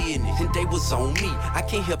own business. And they was on me, I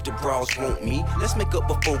can't help the bras want me. Let's make up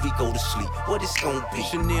before we go to sleep. What it's gonna be?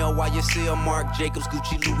 Chanel, YSL, Marc Jacobs,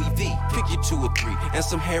 Gucci, Louis V. Pick your 2 or 3, and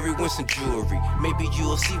some Harry Winston jewelry. Maybe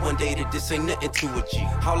you'll see one day that this ain't nothing to a G.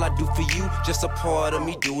 All I do for you, just a part of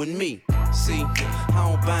me doing me. See, I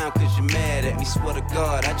don't bound cause you're mad at me. Swear to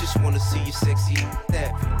God, I just wanna see you sexy like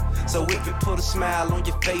that. So if it put a smile on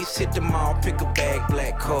your face, hit the mall, pick a bag,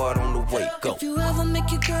 black card on the way, go. If you ever make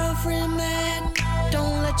your girlfriend mad,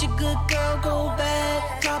 don't let your good girl go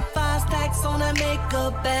bad. Drop 5 stacks on that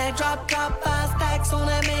makeup bag. Drop 5 stacks on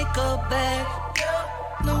that makeup bag.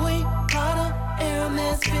 Louis, Prada,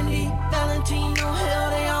 Hermes, Fendi, Valentino, hell,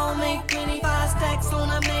 they all make plenty. 5 stacks on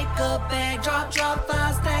a makeup bag. Drop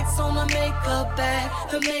 5 stacks on a makeup bag.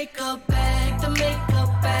 The makeup bag, the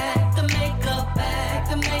makeup bag, the makeup bag,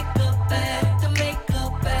 the makeup bag, the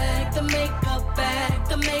makeup bag, the makeup bag,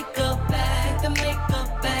 the makeup bag, the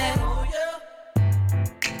makeup bag. Oh yeah.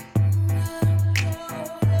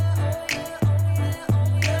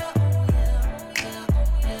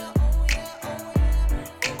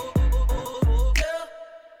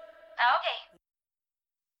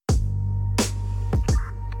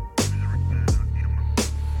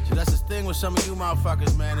 Thing with some of you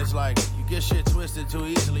motherfuckers, man, is like you get shit twisted too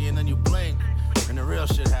easily and then you blink and the real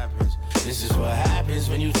shit happens. This is what happens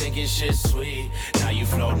when you thinking shit's sweet. Now you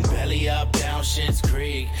floating belly up down Shit's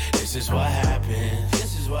Creek. This is what happens.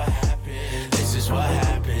 This is what happens. This is what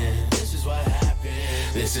happens. This is what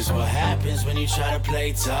happens. This is what happens when you try to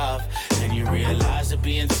play tough and you realize that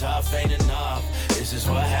being tough ain't enough. This is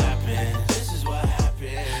what happens. This is what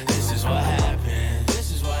happens. This is what happens.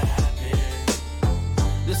 This is what happens.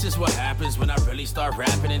 This is what happens when I really start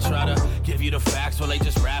rapping and try to give you the facts while they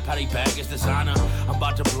just rap how they bag his designer. I'm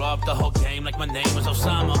about to blow up the whole game like my name was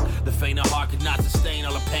Osama. The faint of heart could not sustain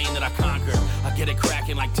all the pain that I conquered. I get it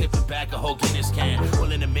cracking like tipping back a whole Guinness can.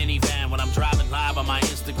 Well, in a minivan when I'm driving live on my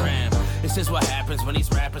Instagram. This is what happens when these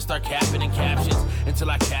rappers start capping in captions until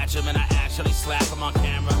I catch them and I actually slap them on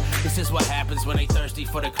camera. This is what happens when they thirsty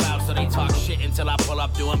for the clout, so they talk shit until I pull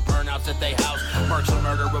up doing burnouts at they house. Merch and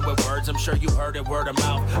murderer with words, I'm sure you heard it word of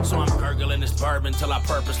mouth. So I'm gurgling this bourbon till I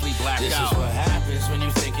purposely black out. This is what happens when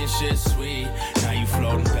you thinking shit's sweet. Now you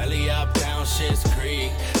floating belly up down Shit's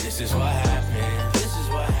Creek. This is what happens. This is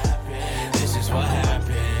what happens. This is what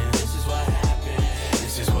happens. This is what happens.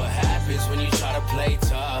 This is what happens when you try to play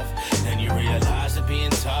tough. Then you realize that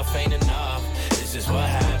being tough ain't enough. This is what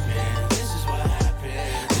happens. This is what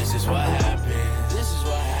happens. This is what happens. This is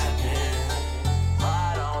what happens.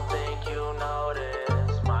 I don't think you know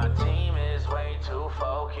this. My team is way too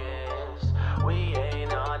focused. We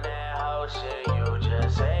ain't on that whole shit. You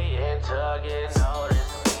just saying to get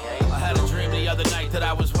noticed. I had a dream the other night that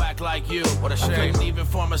I was whack like you. What a shame. I couldn't even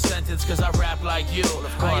form a sentence cause I rap like you.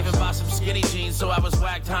 I even bought some skinny jeans so I was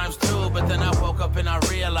whack times 2. But then I woke up and I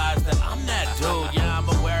realized that I'm that dude. Yeah, I'm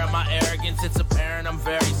aware of my arrogance, it's apparent I'm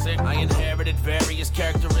very sick. I inherited various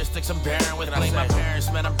characteristics I'm bearing with. Blame my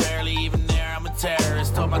parents, man, I'm barely even there. I'm a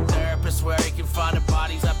terrorist. Told my therapist where he can find the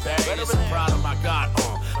bodies I bury. It's a problem I got,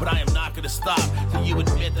 but I am not gonna stop till you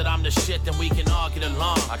admit that I'm the shit, then we can all get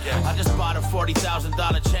along. I just bought a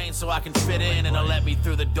 $40,000 chain so I can fit in and they'll let me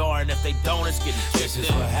through the door, and if they don't, it's getting This is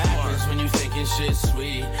what happens when you thinking shit's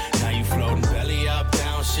sweet. Now you floating belly up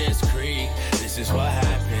down Shit's Creek. This is what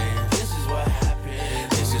happens. This is what happens.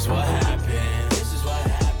 This is what happens. This is what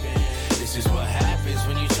happens. This is what happens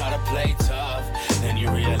when you try to play tough. Then you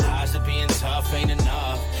realize that being tough ain't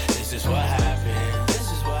enough. This is what happens.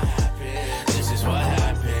 This is what happens. This is what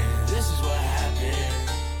happens. This is what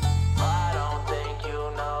happens. I don't think you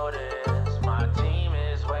know this. My team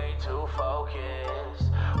is way too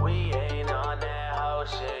focused. We ain't on that whole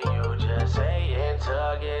shit. You just saying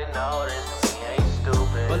to get noticed.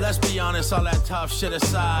 But let's be honest, all that tough shit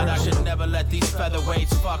aside, I should never let these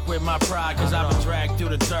featherweights fuck with my pride, cause I've been dragged through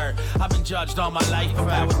the dirt. I've been judged all my life for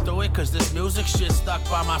power through it, cause this music shit stuck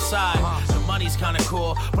by my side. The money's kinda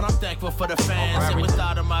cool, but I'm thankful for the fans, and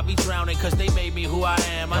without them I'd be drowning, cause they made me who I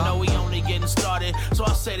am. I know we only getting started, so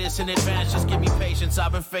I'll say this in advance, just give me patience,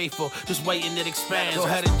 I've been faithful, just waiting it expands. Go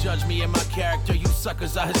ahead and judge me and my character, you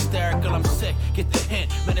suckers are hysterical, I'm sick, get the hint,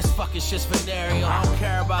 man this fucking shit's venereal. I don't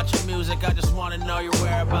care about your music, I just wanna know your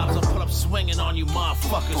whereabouts. I'll pull up swinging on you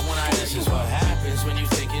motherfuckers when I This is what happens when you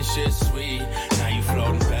thinking shit's sweet. Now you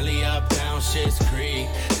floating belly up down Shit's Creek.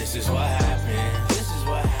 This is what happens. This is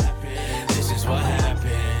what happens. This is what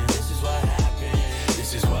happens. This is what happens.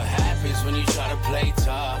 This is what happens when you try to play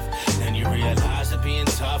tough. Then you realize that being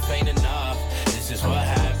tough ain't enough. This is what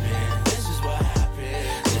happens. This is what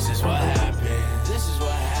happens. This is what happens. This is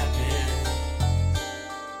what happens.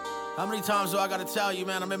 How many times do I gotta tell you,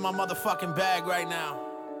 man, I'm in my motherfucking bag right now.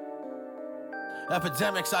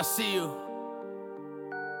 Epidemics, I see you.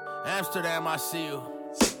 Amsterdam, I see you.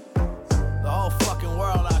 The whole fucking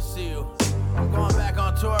world, I see you. I'm going back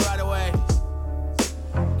on tour right away.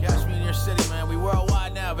 Catch me in your city, man. We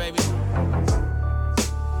worldwide now, baby.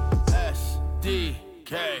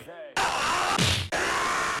 SDK.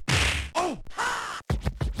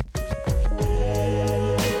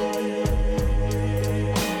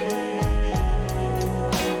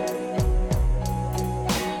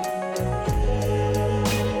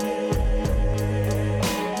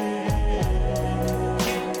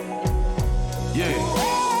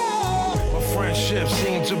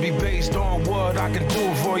 Seem to be based on what I can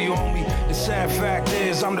do for you, homie. The sad fact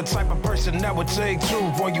is, I'm the type of person that would take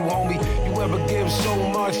two for you, homie. You ever give so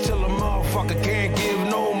much till a motherfucker can't give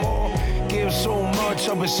no more? Give so much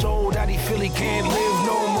of his soul that he feel he can't live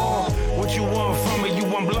no more. What you want from me? You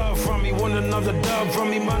want blood from me? Want another dub from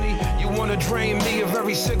me, money? You wanna drain me of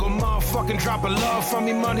every single motherfucking drop of love from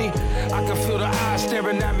me, money? I can feel the eyes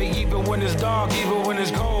staring at me even when it's dark, even when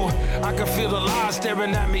it's cold. I can feel the lies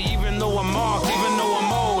staring at me even though I'm marked, even though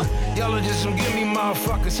I'm old. Y'all are just some gimme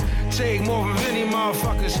motherfuckers. Take more than any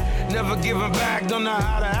motherfuckers. Never giving back, don't know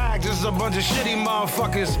how to act. Just a bunch of shitty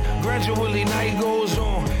motherfuckers. Gradually night goes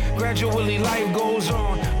on. Gradually life goes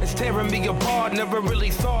on. It's tearing me apart. Never really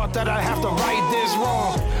thought that I'd have to right this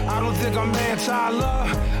wrong. I don't think I'm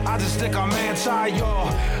anti-love. I just think I'm anti-y'all.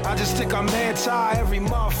 I just think I'm anti every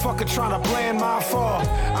motherfucker trying to plan my fall.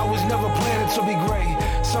 I was never planning to be great.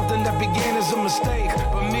 Something that began as a mistake.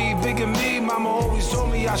 But me, big and me, mama always told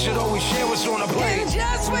me I should always share what's on the plate. And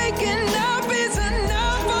just waking up is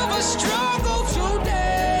enough of a struggle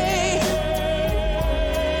today.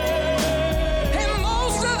 And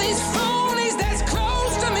most of these phonies that's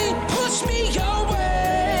close to me push me your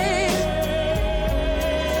way.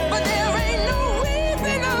 But there ain't no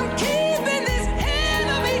reason I'm keeping this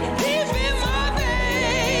enemy deep in my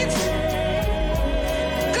veins.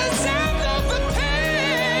 'Cause I love the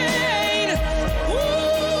pain.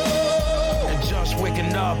 Ooh. And just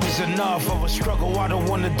waking up is enough of a struggle. I don't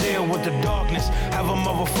wanna deal with the darkness. Have a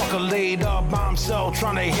motherfucker laid up by himself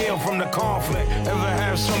trying to heal from the conflict. Ever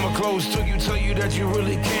have someone close to you tell you that you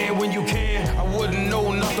really can when you can? I wouldn't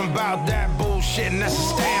know nothing about that bullshit, and that's a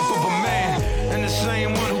stamp of a man. And the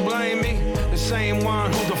same one who blame me, the same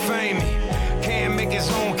one who defame me. Can't make his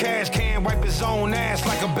own cash, can't wipe his own ass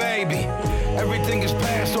like a baby. Everything is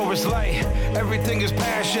past or it's late. Everything is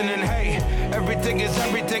passion and hate. Everything is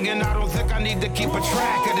everything, and I don't think I need to keep a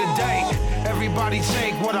track of the date. Everybody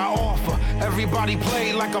take what I offer. Everybody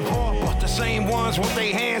play like a pauper. The same ones with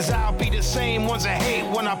their hands out be the same ones that hate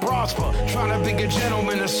when I prosper. Trying to be a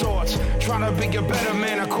gentleman of sorts. Trying to be a better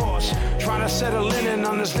man, of course. Trying to settle in and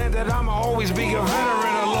understand that I'ma always be a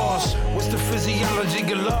veteran of loss. What's the physiology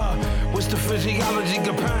of love? What's the physiology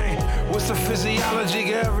of pain? What's the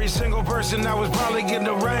physiology of every single person that was probably getting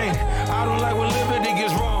the rain? I don't like when liberty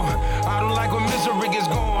gets wrong. I don't like when misery gets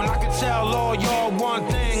gone. I can tell all y'all one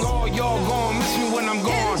thing, all y'all gon' miss me when I'm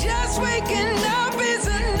gone. And just waking up is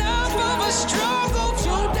enough of a struggle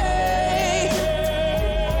today.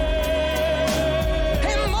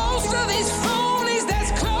 And most of these phonies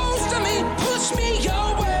that's close to me push me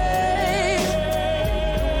your way.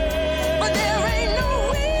 But there ain't no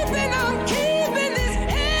reason I'm keeping this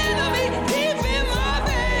enemy deep in my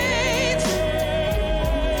veins.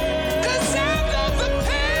 'Cause I love the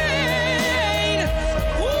pain.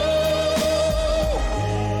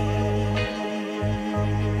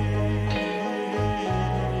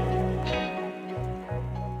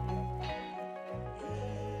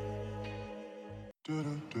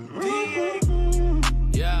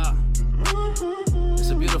 Yeah. It's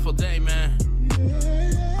a beautiful day, man.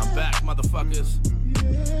 I'm back, motherfuckers.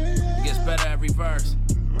 It gets better every verse.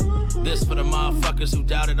 This for the motherfuckers who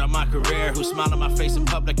doubted on my career, who smile on my face in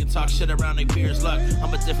public and talk shit around their peers. Look,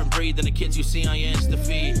 I'm a different breed than the kids you see on your Insta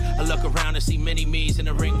feed. I look around and see many me's in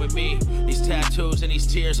the ring with me. These tattoos and these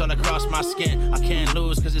tears all across my skin. I can't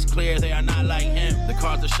lose cause it's clear they are not like him. The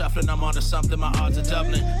cards are shuffling, I'm onto something, my odds are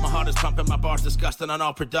doubling. My heart is pumping, my bars disgusting on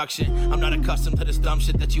all production. I'm not accustomed to this dumb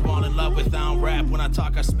shit that you all in love with. I don't rap, when I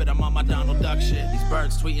talk I spit, I'm on my Donald Duck shit. These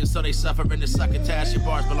birds tweeting so they suffering to succotash. Your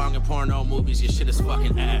bars belong in porno movies, your shit is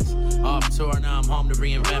fucking ass. Off tour, now I'm home to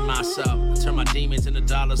reinvent myself. I turn my demons into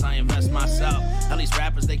dollars, I invest myself. Tell these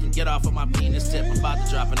rappers they can get off of my penis tip. I'm about to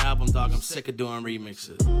drop an album, dog, I'm sick of doing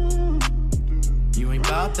remixes. You ain't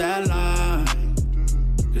bout that life,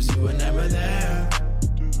 cause you were never there.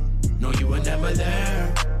 No, you were never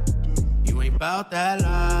there. You ain't bout that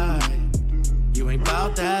life. You ain't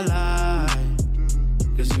bout that life,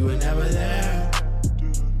 cause you were never there.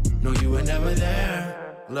 No, you were never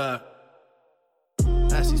there. Look.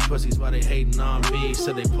 Ask these pussies why they hating on me.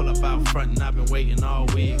 Said they pull up out front and I've been waiting all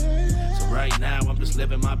week. So right now I'm just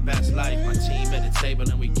living my best life. My team at the table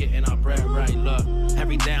and we getting our bread right. Look,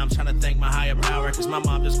 every day I'm trying to thank my higher power, cause my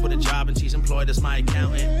mom just quit a job and she's employed as my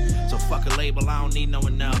accountant. So fuck a label, I don't need no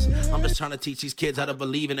one else. I'm just trying to teach these kids how to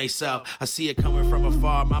believe in themselves. I see it coming from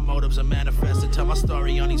afar, my motives are manifested. Tell my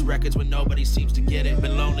story on these records when nobody seems to get it.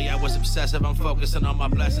 Been lonely, I was obsessive, I'm focusing on my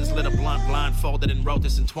blessings. Lit a blunt, blindfolded and wrote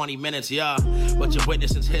this in 20 minutes, yeah. What you're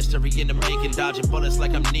witnessing's history in the making. Dodging bullets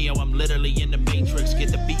like I'm Neo, I'm literally in the Matrix. Get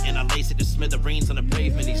the beat and I lace it to smithereens on the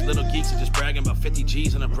pavement. These little geeks are just bragging about 50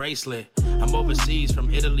 G's on a bracelet. I'm overseas,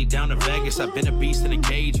 from Italy down to Vegas. I've been a beast in a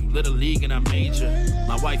cage, you little league and I'm major.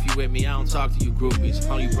 My wife, you with me, I don't talk to you groupies.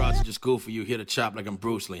 All you broads are just goofy, you here to chop like I'm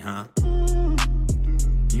Bruce Lee, huh?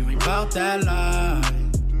 You ain't bout that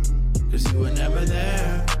life, cause you were never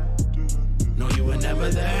there. No, you were never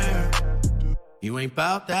there. You ain't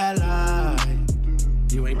bout that life.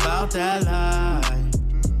 You ain't bout that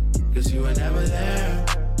life, cause you were never there.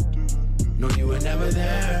 No, you were never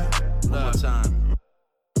there. One more time.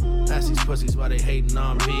 Ask these pussies why they hating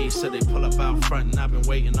on me. Said they pull up out front and I've been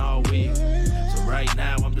waiting all week. So right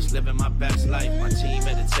now I'm just living my best life. My team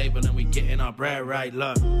at the table and we getting our bread right.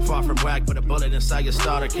 Look, far from whack with a bullet inside your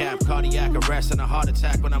starter cap. Cardiac arrest and a heart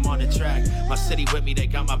attack when I'm on the track. My city with me, they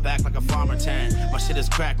got my back like a farmer tan. My shit is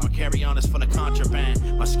cracked, my carry-on is full of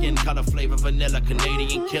contraband. My skin color flavor vanilla,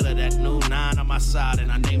 Canadian killer. That new 9 on my side and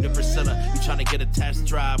I named it Priscilla. You tryna get a test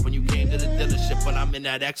drive when you came to the dealership. But I'm in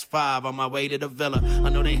that X5 on my way to the villa. I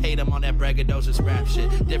know they hate them on that braggadocious rap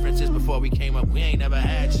shit. Differences before we came up, we ain't never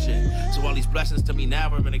had shit. So all these blessings to me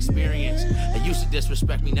now are an experience. They used to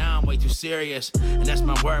disrespect me, now I'm way too serious. And that's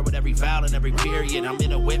my word with every vowel and every period. I'm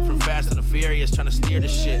in a whip from Fast and the Furious, trying to steer the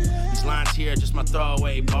shit. These lines here are just my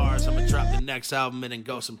throwaway bars. I'ma drop the next album and then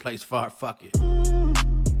go someplace far, fuck it.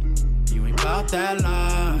 You ain't bout that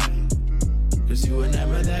life, cause you were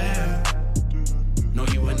never there. No,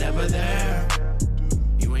 you were never there.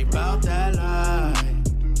 You ain't bout that life.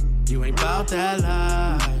 You ain't bout that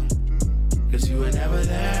life, cause you were never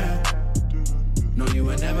there. No, you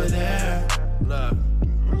were never there. Look,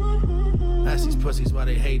 ask these pussies why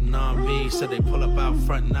they hating on me. Said they pull up out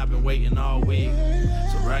front and I've been waiting all week.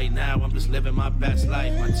 So right now I'm just living my best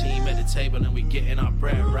life. My team at the table and we getting our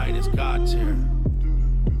bread right. It's God tier.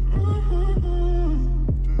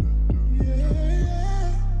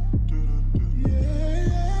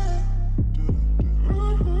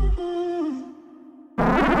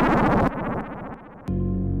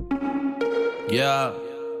 Yeah.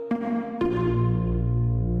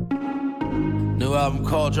 New album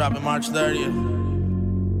Cold dropping March 30th.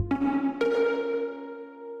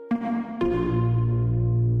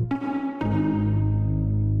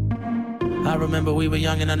 I remember we were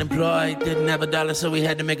young and unemployed. Didn't have a dollar, so we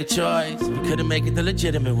had to make a choice. We couldn't make it the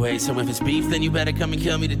legitimate way. So if it's beef, then you better come and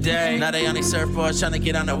kill me today. Now they on these surfboards trying to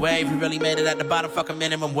get on the wave. We really made it at the bottom, fuck a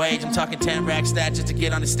minimum wage. I'm talking 10 rack stats just to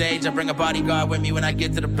get on the stage. I bring a bodyguard with me when I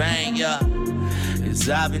get to the bang, yeah. Cause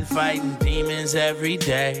I've been fighting demons every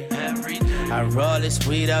day. I roll this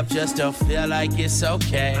weed up just to feel like it's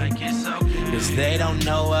okay. Cause they don't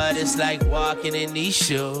know what it's like walking in these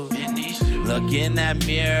shoes. Look in that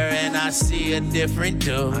mirror and I see a different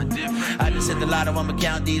dude. I just hit the lotto, I'ma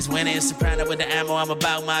count these winnings. Soprano with the ammo, I'm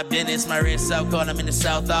about my business. My wrist so cold, I'm in the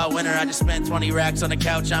south all winter. I just spent 20 racks on the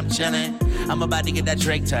couch, I'm chilling. I'm about to get that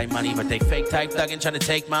Drake type money, but they fake type thuggin' trying to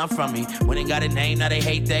take mine from me. When it got a name, now they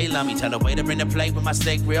hate, they love me. Tell the waiter bring the plate with my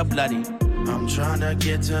steak real bloody. I'm trying to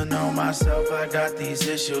get to know myself. I got these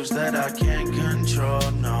issues that I can't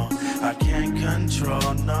control, no. I can't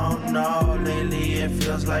control, no. Lately it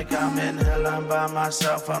feels like I'm in hell, I'm by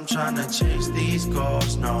myself. I'm trying to chase these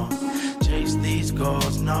goals, no. Chase these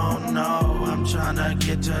goals, no. I'm trying to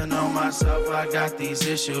get to know myself. I got these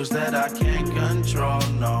issues that I can't control,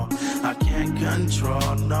 no. I can't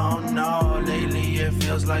control, no. Lately it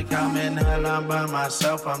feels like I'm in hell, I'm by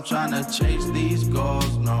myself. I'm trying to chase these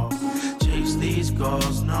goals, no. Chase these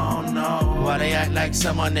goals, no. Why they act like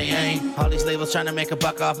someone they ain't? All these labels trying to make a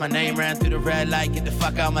buck off my name. Ran through the red light, get the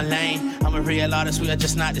fuck out my lane. I'm a real artist, we are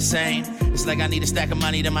just not the same. It's like I need a stack of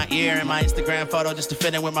money to my ear and my Instagram photo just to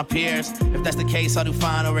fit in with my peers. If that's the case, I'll do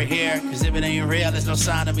fine over here. Cause if it ain't real, there's no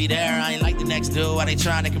sign of me there. I ain't like the next dude, why they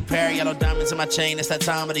trying to compare? Yellow diamonds in my chain, it's that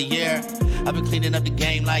time of the year. I've been cleaning up the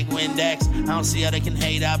game like Windex. I don't see how they can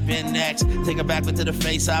hate, I've been next. Take it back to the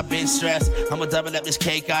face, I've been stressed. I'ma double up this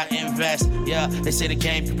cake, I invest. Yeah, they say the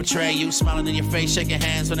game can betray you. Smiling in your face, shaking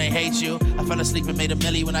hands when they hate you. I fell asleep and made $1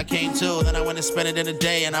 million when I came to. Then I went and spent it in a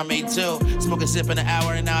day and I made 2. Smoke a zip in an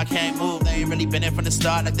hour and now I can't move. They ain't really been in from the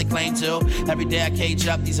start like they claim to. Every day I cage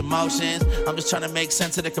up these emotions. I'm just trying to make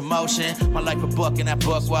sense of the commotion. My life a book and that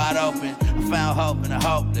book wide open. I found hope in the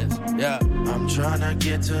hopeless, yeah. I'm trying to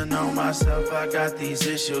get to know myself. I got these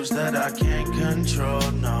issues that I can't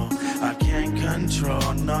control, no. I can't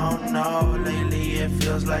control, no. Lately it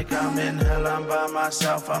feels like I'm in hell, I'm by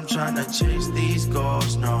myself. I'm trying to chase these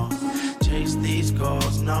goals, no. Chase these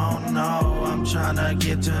goals, no. I'm trying to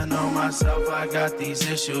get to know myself. I got these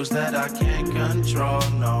issues that I can't control,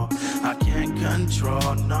 no. I can't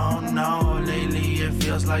control, no. Lately it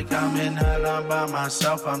feels like I'm in hell, I'm by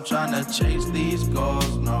myself. I'm trying to chase these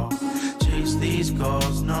goals, no. Chase these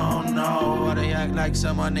goals, no. Why they act like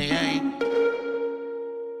someone they ain't?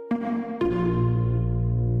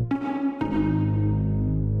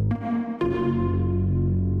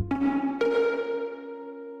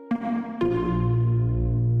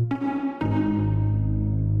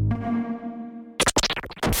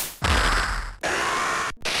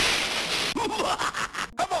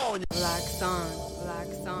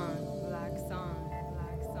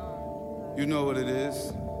 You know what it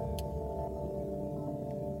is.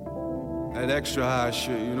 That extra high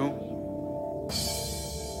shit, you know?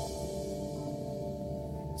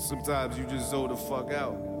 Sometimes you just zone the fuck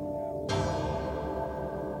out.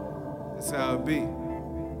 That's how it be.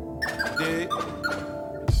 Dig?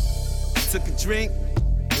 Took a drink,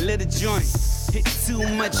 lit a joint. Hit too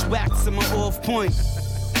much wax on my off point.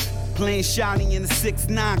 Playing Shawty in the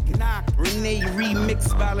 6-9. Renee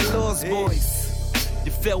remixed by the Lost Boys.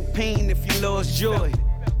 You felt pain if you lost joy.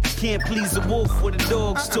 Can't please a wolf with a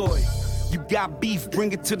dog's toy. You got beef,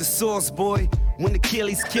 bring it to the source, boy. When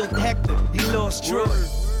Achilles killed Hector, he lost Troy.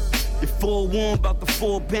 You're forewarned about the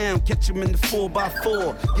 4 pound. Catch him in the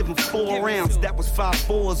 4x4. Give him 4 rounds. That was 5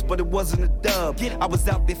 4s, but it wasn't a dub. I was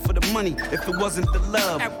out there for the money, if it wasn't the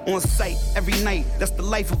love. On sight every night, that's the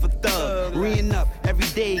life of a thug. Reeing up every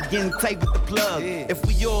day, getting tight with the plug. If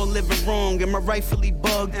we all living wrong, am I rightfully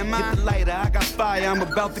bugged? Get the lighter, I got fire, I'm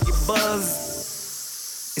about to get buzzed.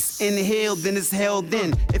 It's inhaled, then it's held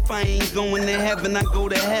in. If I ain't going to heaven, I go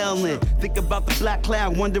to hell in. Think about the black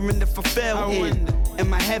cloud, wondering if I fell in.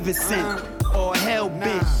 Am I heaven sent or hell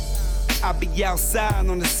bent? I be outside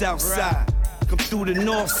on the south side. Come through the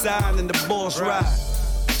north side and the boss ride.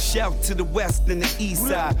 Shout to the west and the east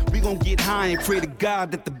side. We gon' get high and pray to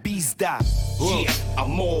God that the beast die. Yeah,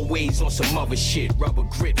 I'm always on some other shit. Rubber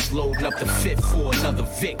grips, loading up the fifth for another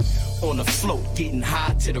Vic. On the float, getting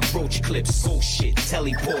high to the roach clips. Go shit,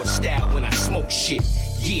 teleport style when I smoke shit.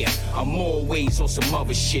 Yeah, I'm always on some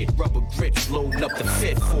other shit. Rubber grips, loading up the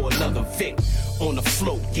fifth for another Vic. On the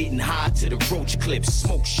float, getting high to the roach clips.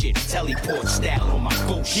 Smoke shit, teleport style on my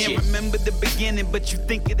go shit. Can't remember the beginning, but you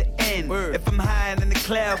think of the end. Word. If I'm high in the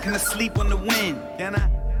cloud, can I sleep on the wind? Can I?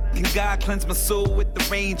 Can God cleanse my soul with the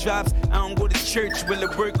raindrops? I don't go to church, will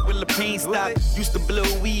it work, will the pain stop? Used to blow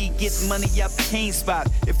weed, get money out the cane spot.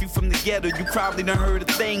 If you from the ghetto, you probably done heard a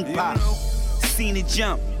thing pop. Seen it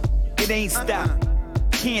jump, it ain't stop.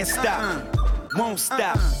 Can't stop, won't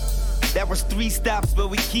stop. That was 3 stops, but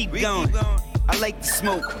we keep going. I like to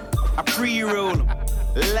smoke, I pre-roll them.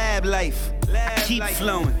 Lab life, I keep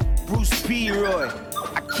flowing. Bruce P. Roy,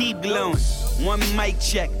 I keep glowing. 1 mic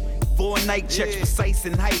check, 4 night checks, precise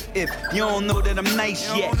in height. If you don't know that I'm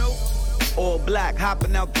nice yet. All black,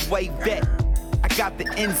 hopping out the white vet. I got the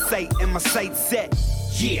insight and my sight set.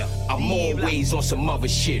 Yeah, I'm always on some other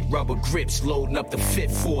shit. Rubber grips, loading up the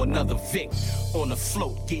fifth for another Vic. On the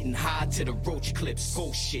float, getting high to the roach clips.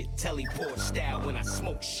 Go shit, teleport style when I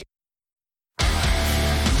smoke shit.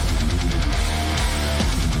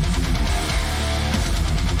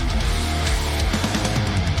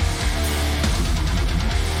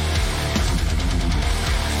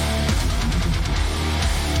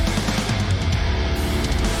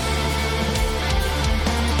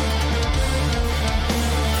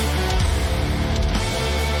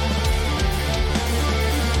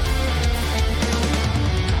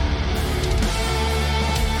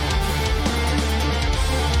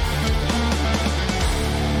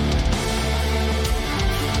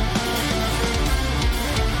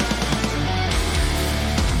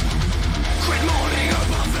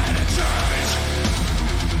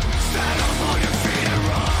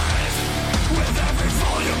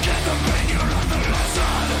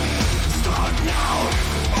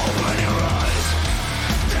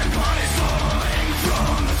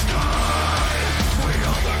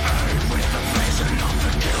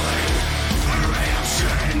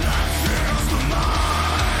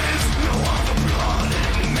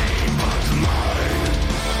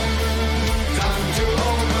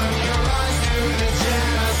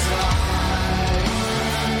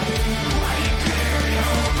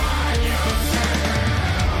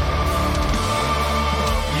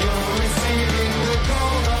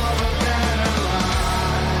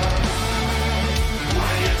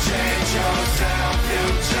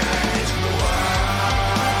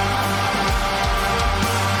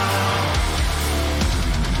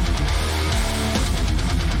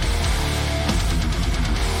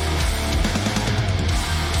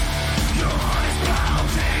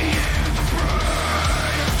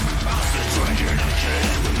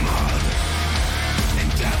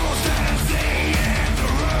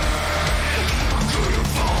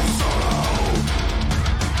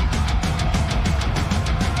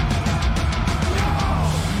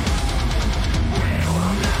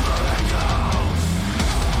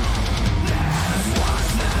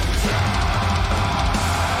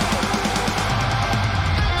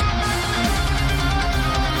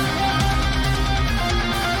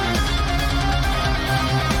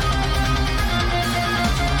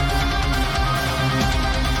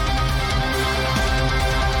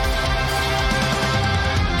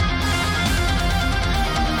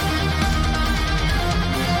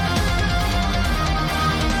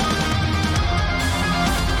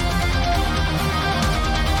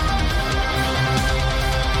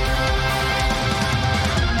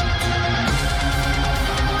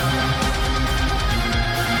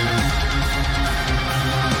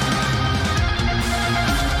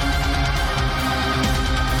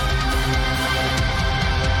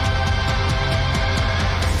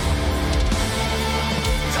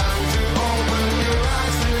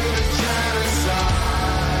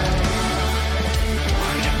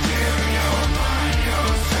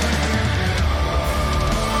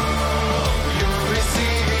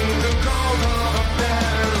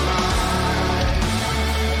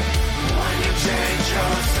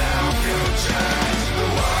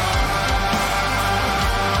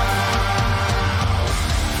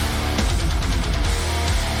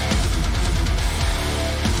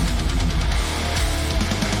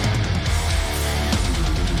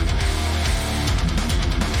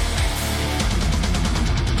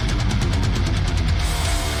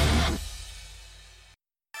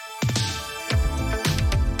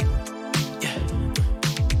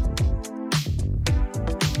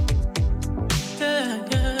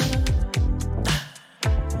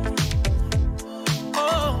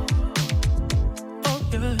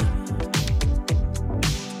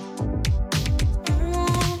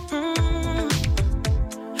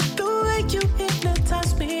 you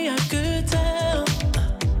hypnotized me, I could tell.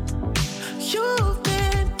 You've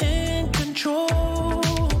been in control.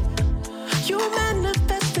 You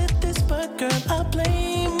manifested this, but girl, I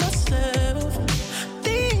blame myself.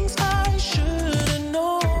 Things I should've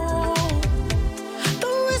known.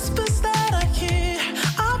 The whispers that I hear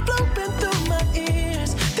are blowing through my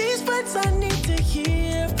ears. These words I need to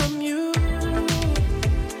hear from you.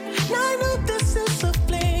 Now I know this is a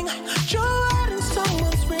fling. You're out in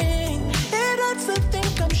someone's ring. It hurts to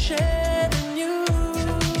think I'm shedding you.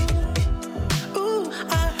 Ooh,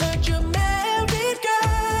 I heard you're married,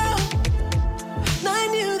 girl. Now I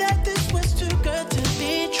knew that this was too good to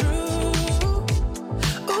be true.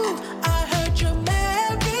 Ooh, I heard you're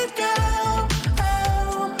married, girl.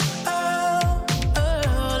 Oh, oh,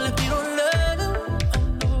 oh. If you don't love,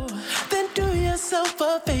 then do yourself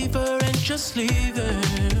a favor and just leave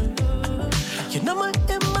it. Your number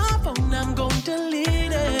in my phone, I'm gon'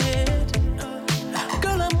 delete it.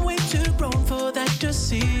 Girl, I'm way too grown for that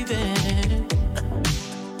deceiving.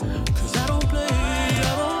 Cause I don't play.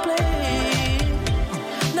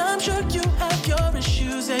 Now I'm sure you have your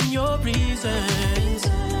issues and your reasons.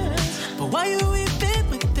 But why you even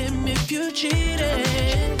with him if you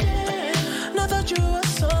cheated? Now thought you were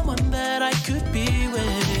someone that I could be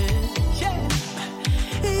with. Yeah.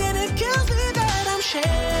 And it kills me that I'm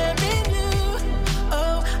sharing you.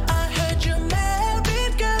 Oh, I heard you're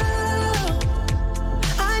married, girl.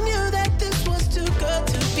 I knew that this was too good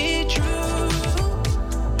to be true.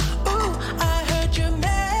 Ooh, I heard you're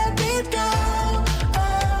married, girl.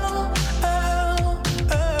 Oh, oh,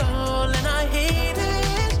 oh, and I hate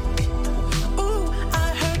it. Ooh,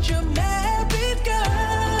 I heard you're married,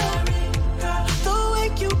 girl. The way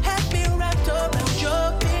you had me wrapped around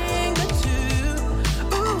your finger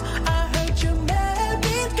too. Ooh, I heard you're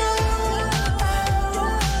married, girl.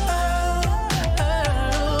 Oh, oh,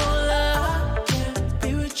 oh, I can't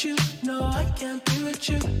be with you. No, I can't be with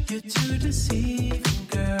you. You're too deceiving,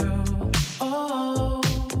 girl. Oh,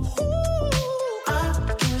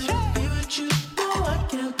 I can't be with you. No, I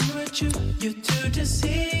can't be with you. You're too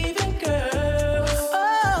deceiving, girl.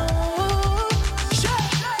 Oh,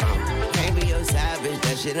 Can't be your savage,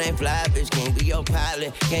 that shit ain't fly, bitch. Can't be your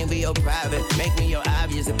pilot, can't be your private. Make me your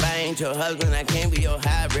obvious. If I ain't your husband, I can't be your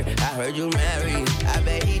hybrid. I heard you married. I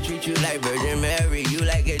bet he treat you like Virgin Mary. You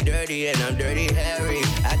like it dirty and I'm dirty Harry.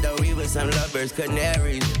 I thought we were some lovers,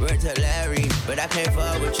 canaries. Word to Larry, but I can't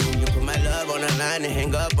fuck with you. You put my love on the line and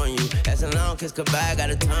hang up on you. That's a long kiss goodbye, got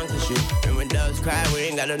a tongue to shoot. And when doves cry, we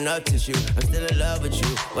ain't got enough tissue. I'm still in love with you,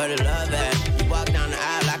 where the love at? You walk down the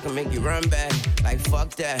aisle, I can make you run back. Like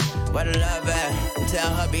fuck that, where the love at? And tell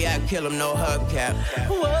hubby I kill him, no hubcap.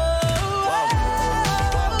 whoa.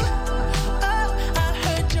 I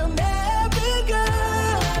heard you're married,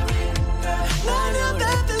 girl. Now I knew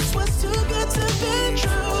that this was too good to be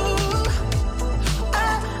true.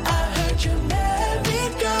 I heard you're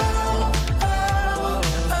married, girl. Oh,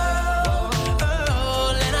 oh,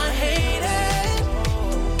 oh, and I hate it.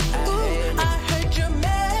 Ooh, I heard you're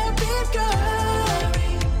married, girl.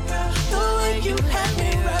 The way you had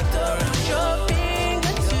me wrapped around your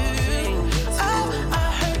finger too.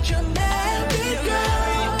 I heard you're married,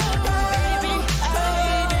 girl.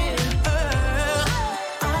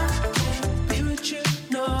 I can't be with you.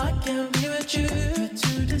 No, I can't be with you. You're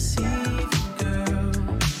too deceiving, girl.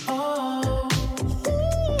 Oh,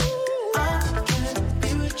 I can't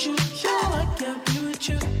be with you. No, I can't be with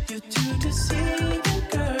you. You're too deceiving,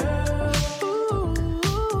 girl. Ooh,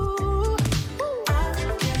 I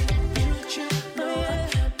can't be with you. No, I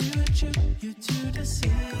can't be with you. You're too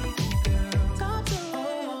deceiving.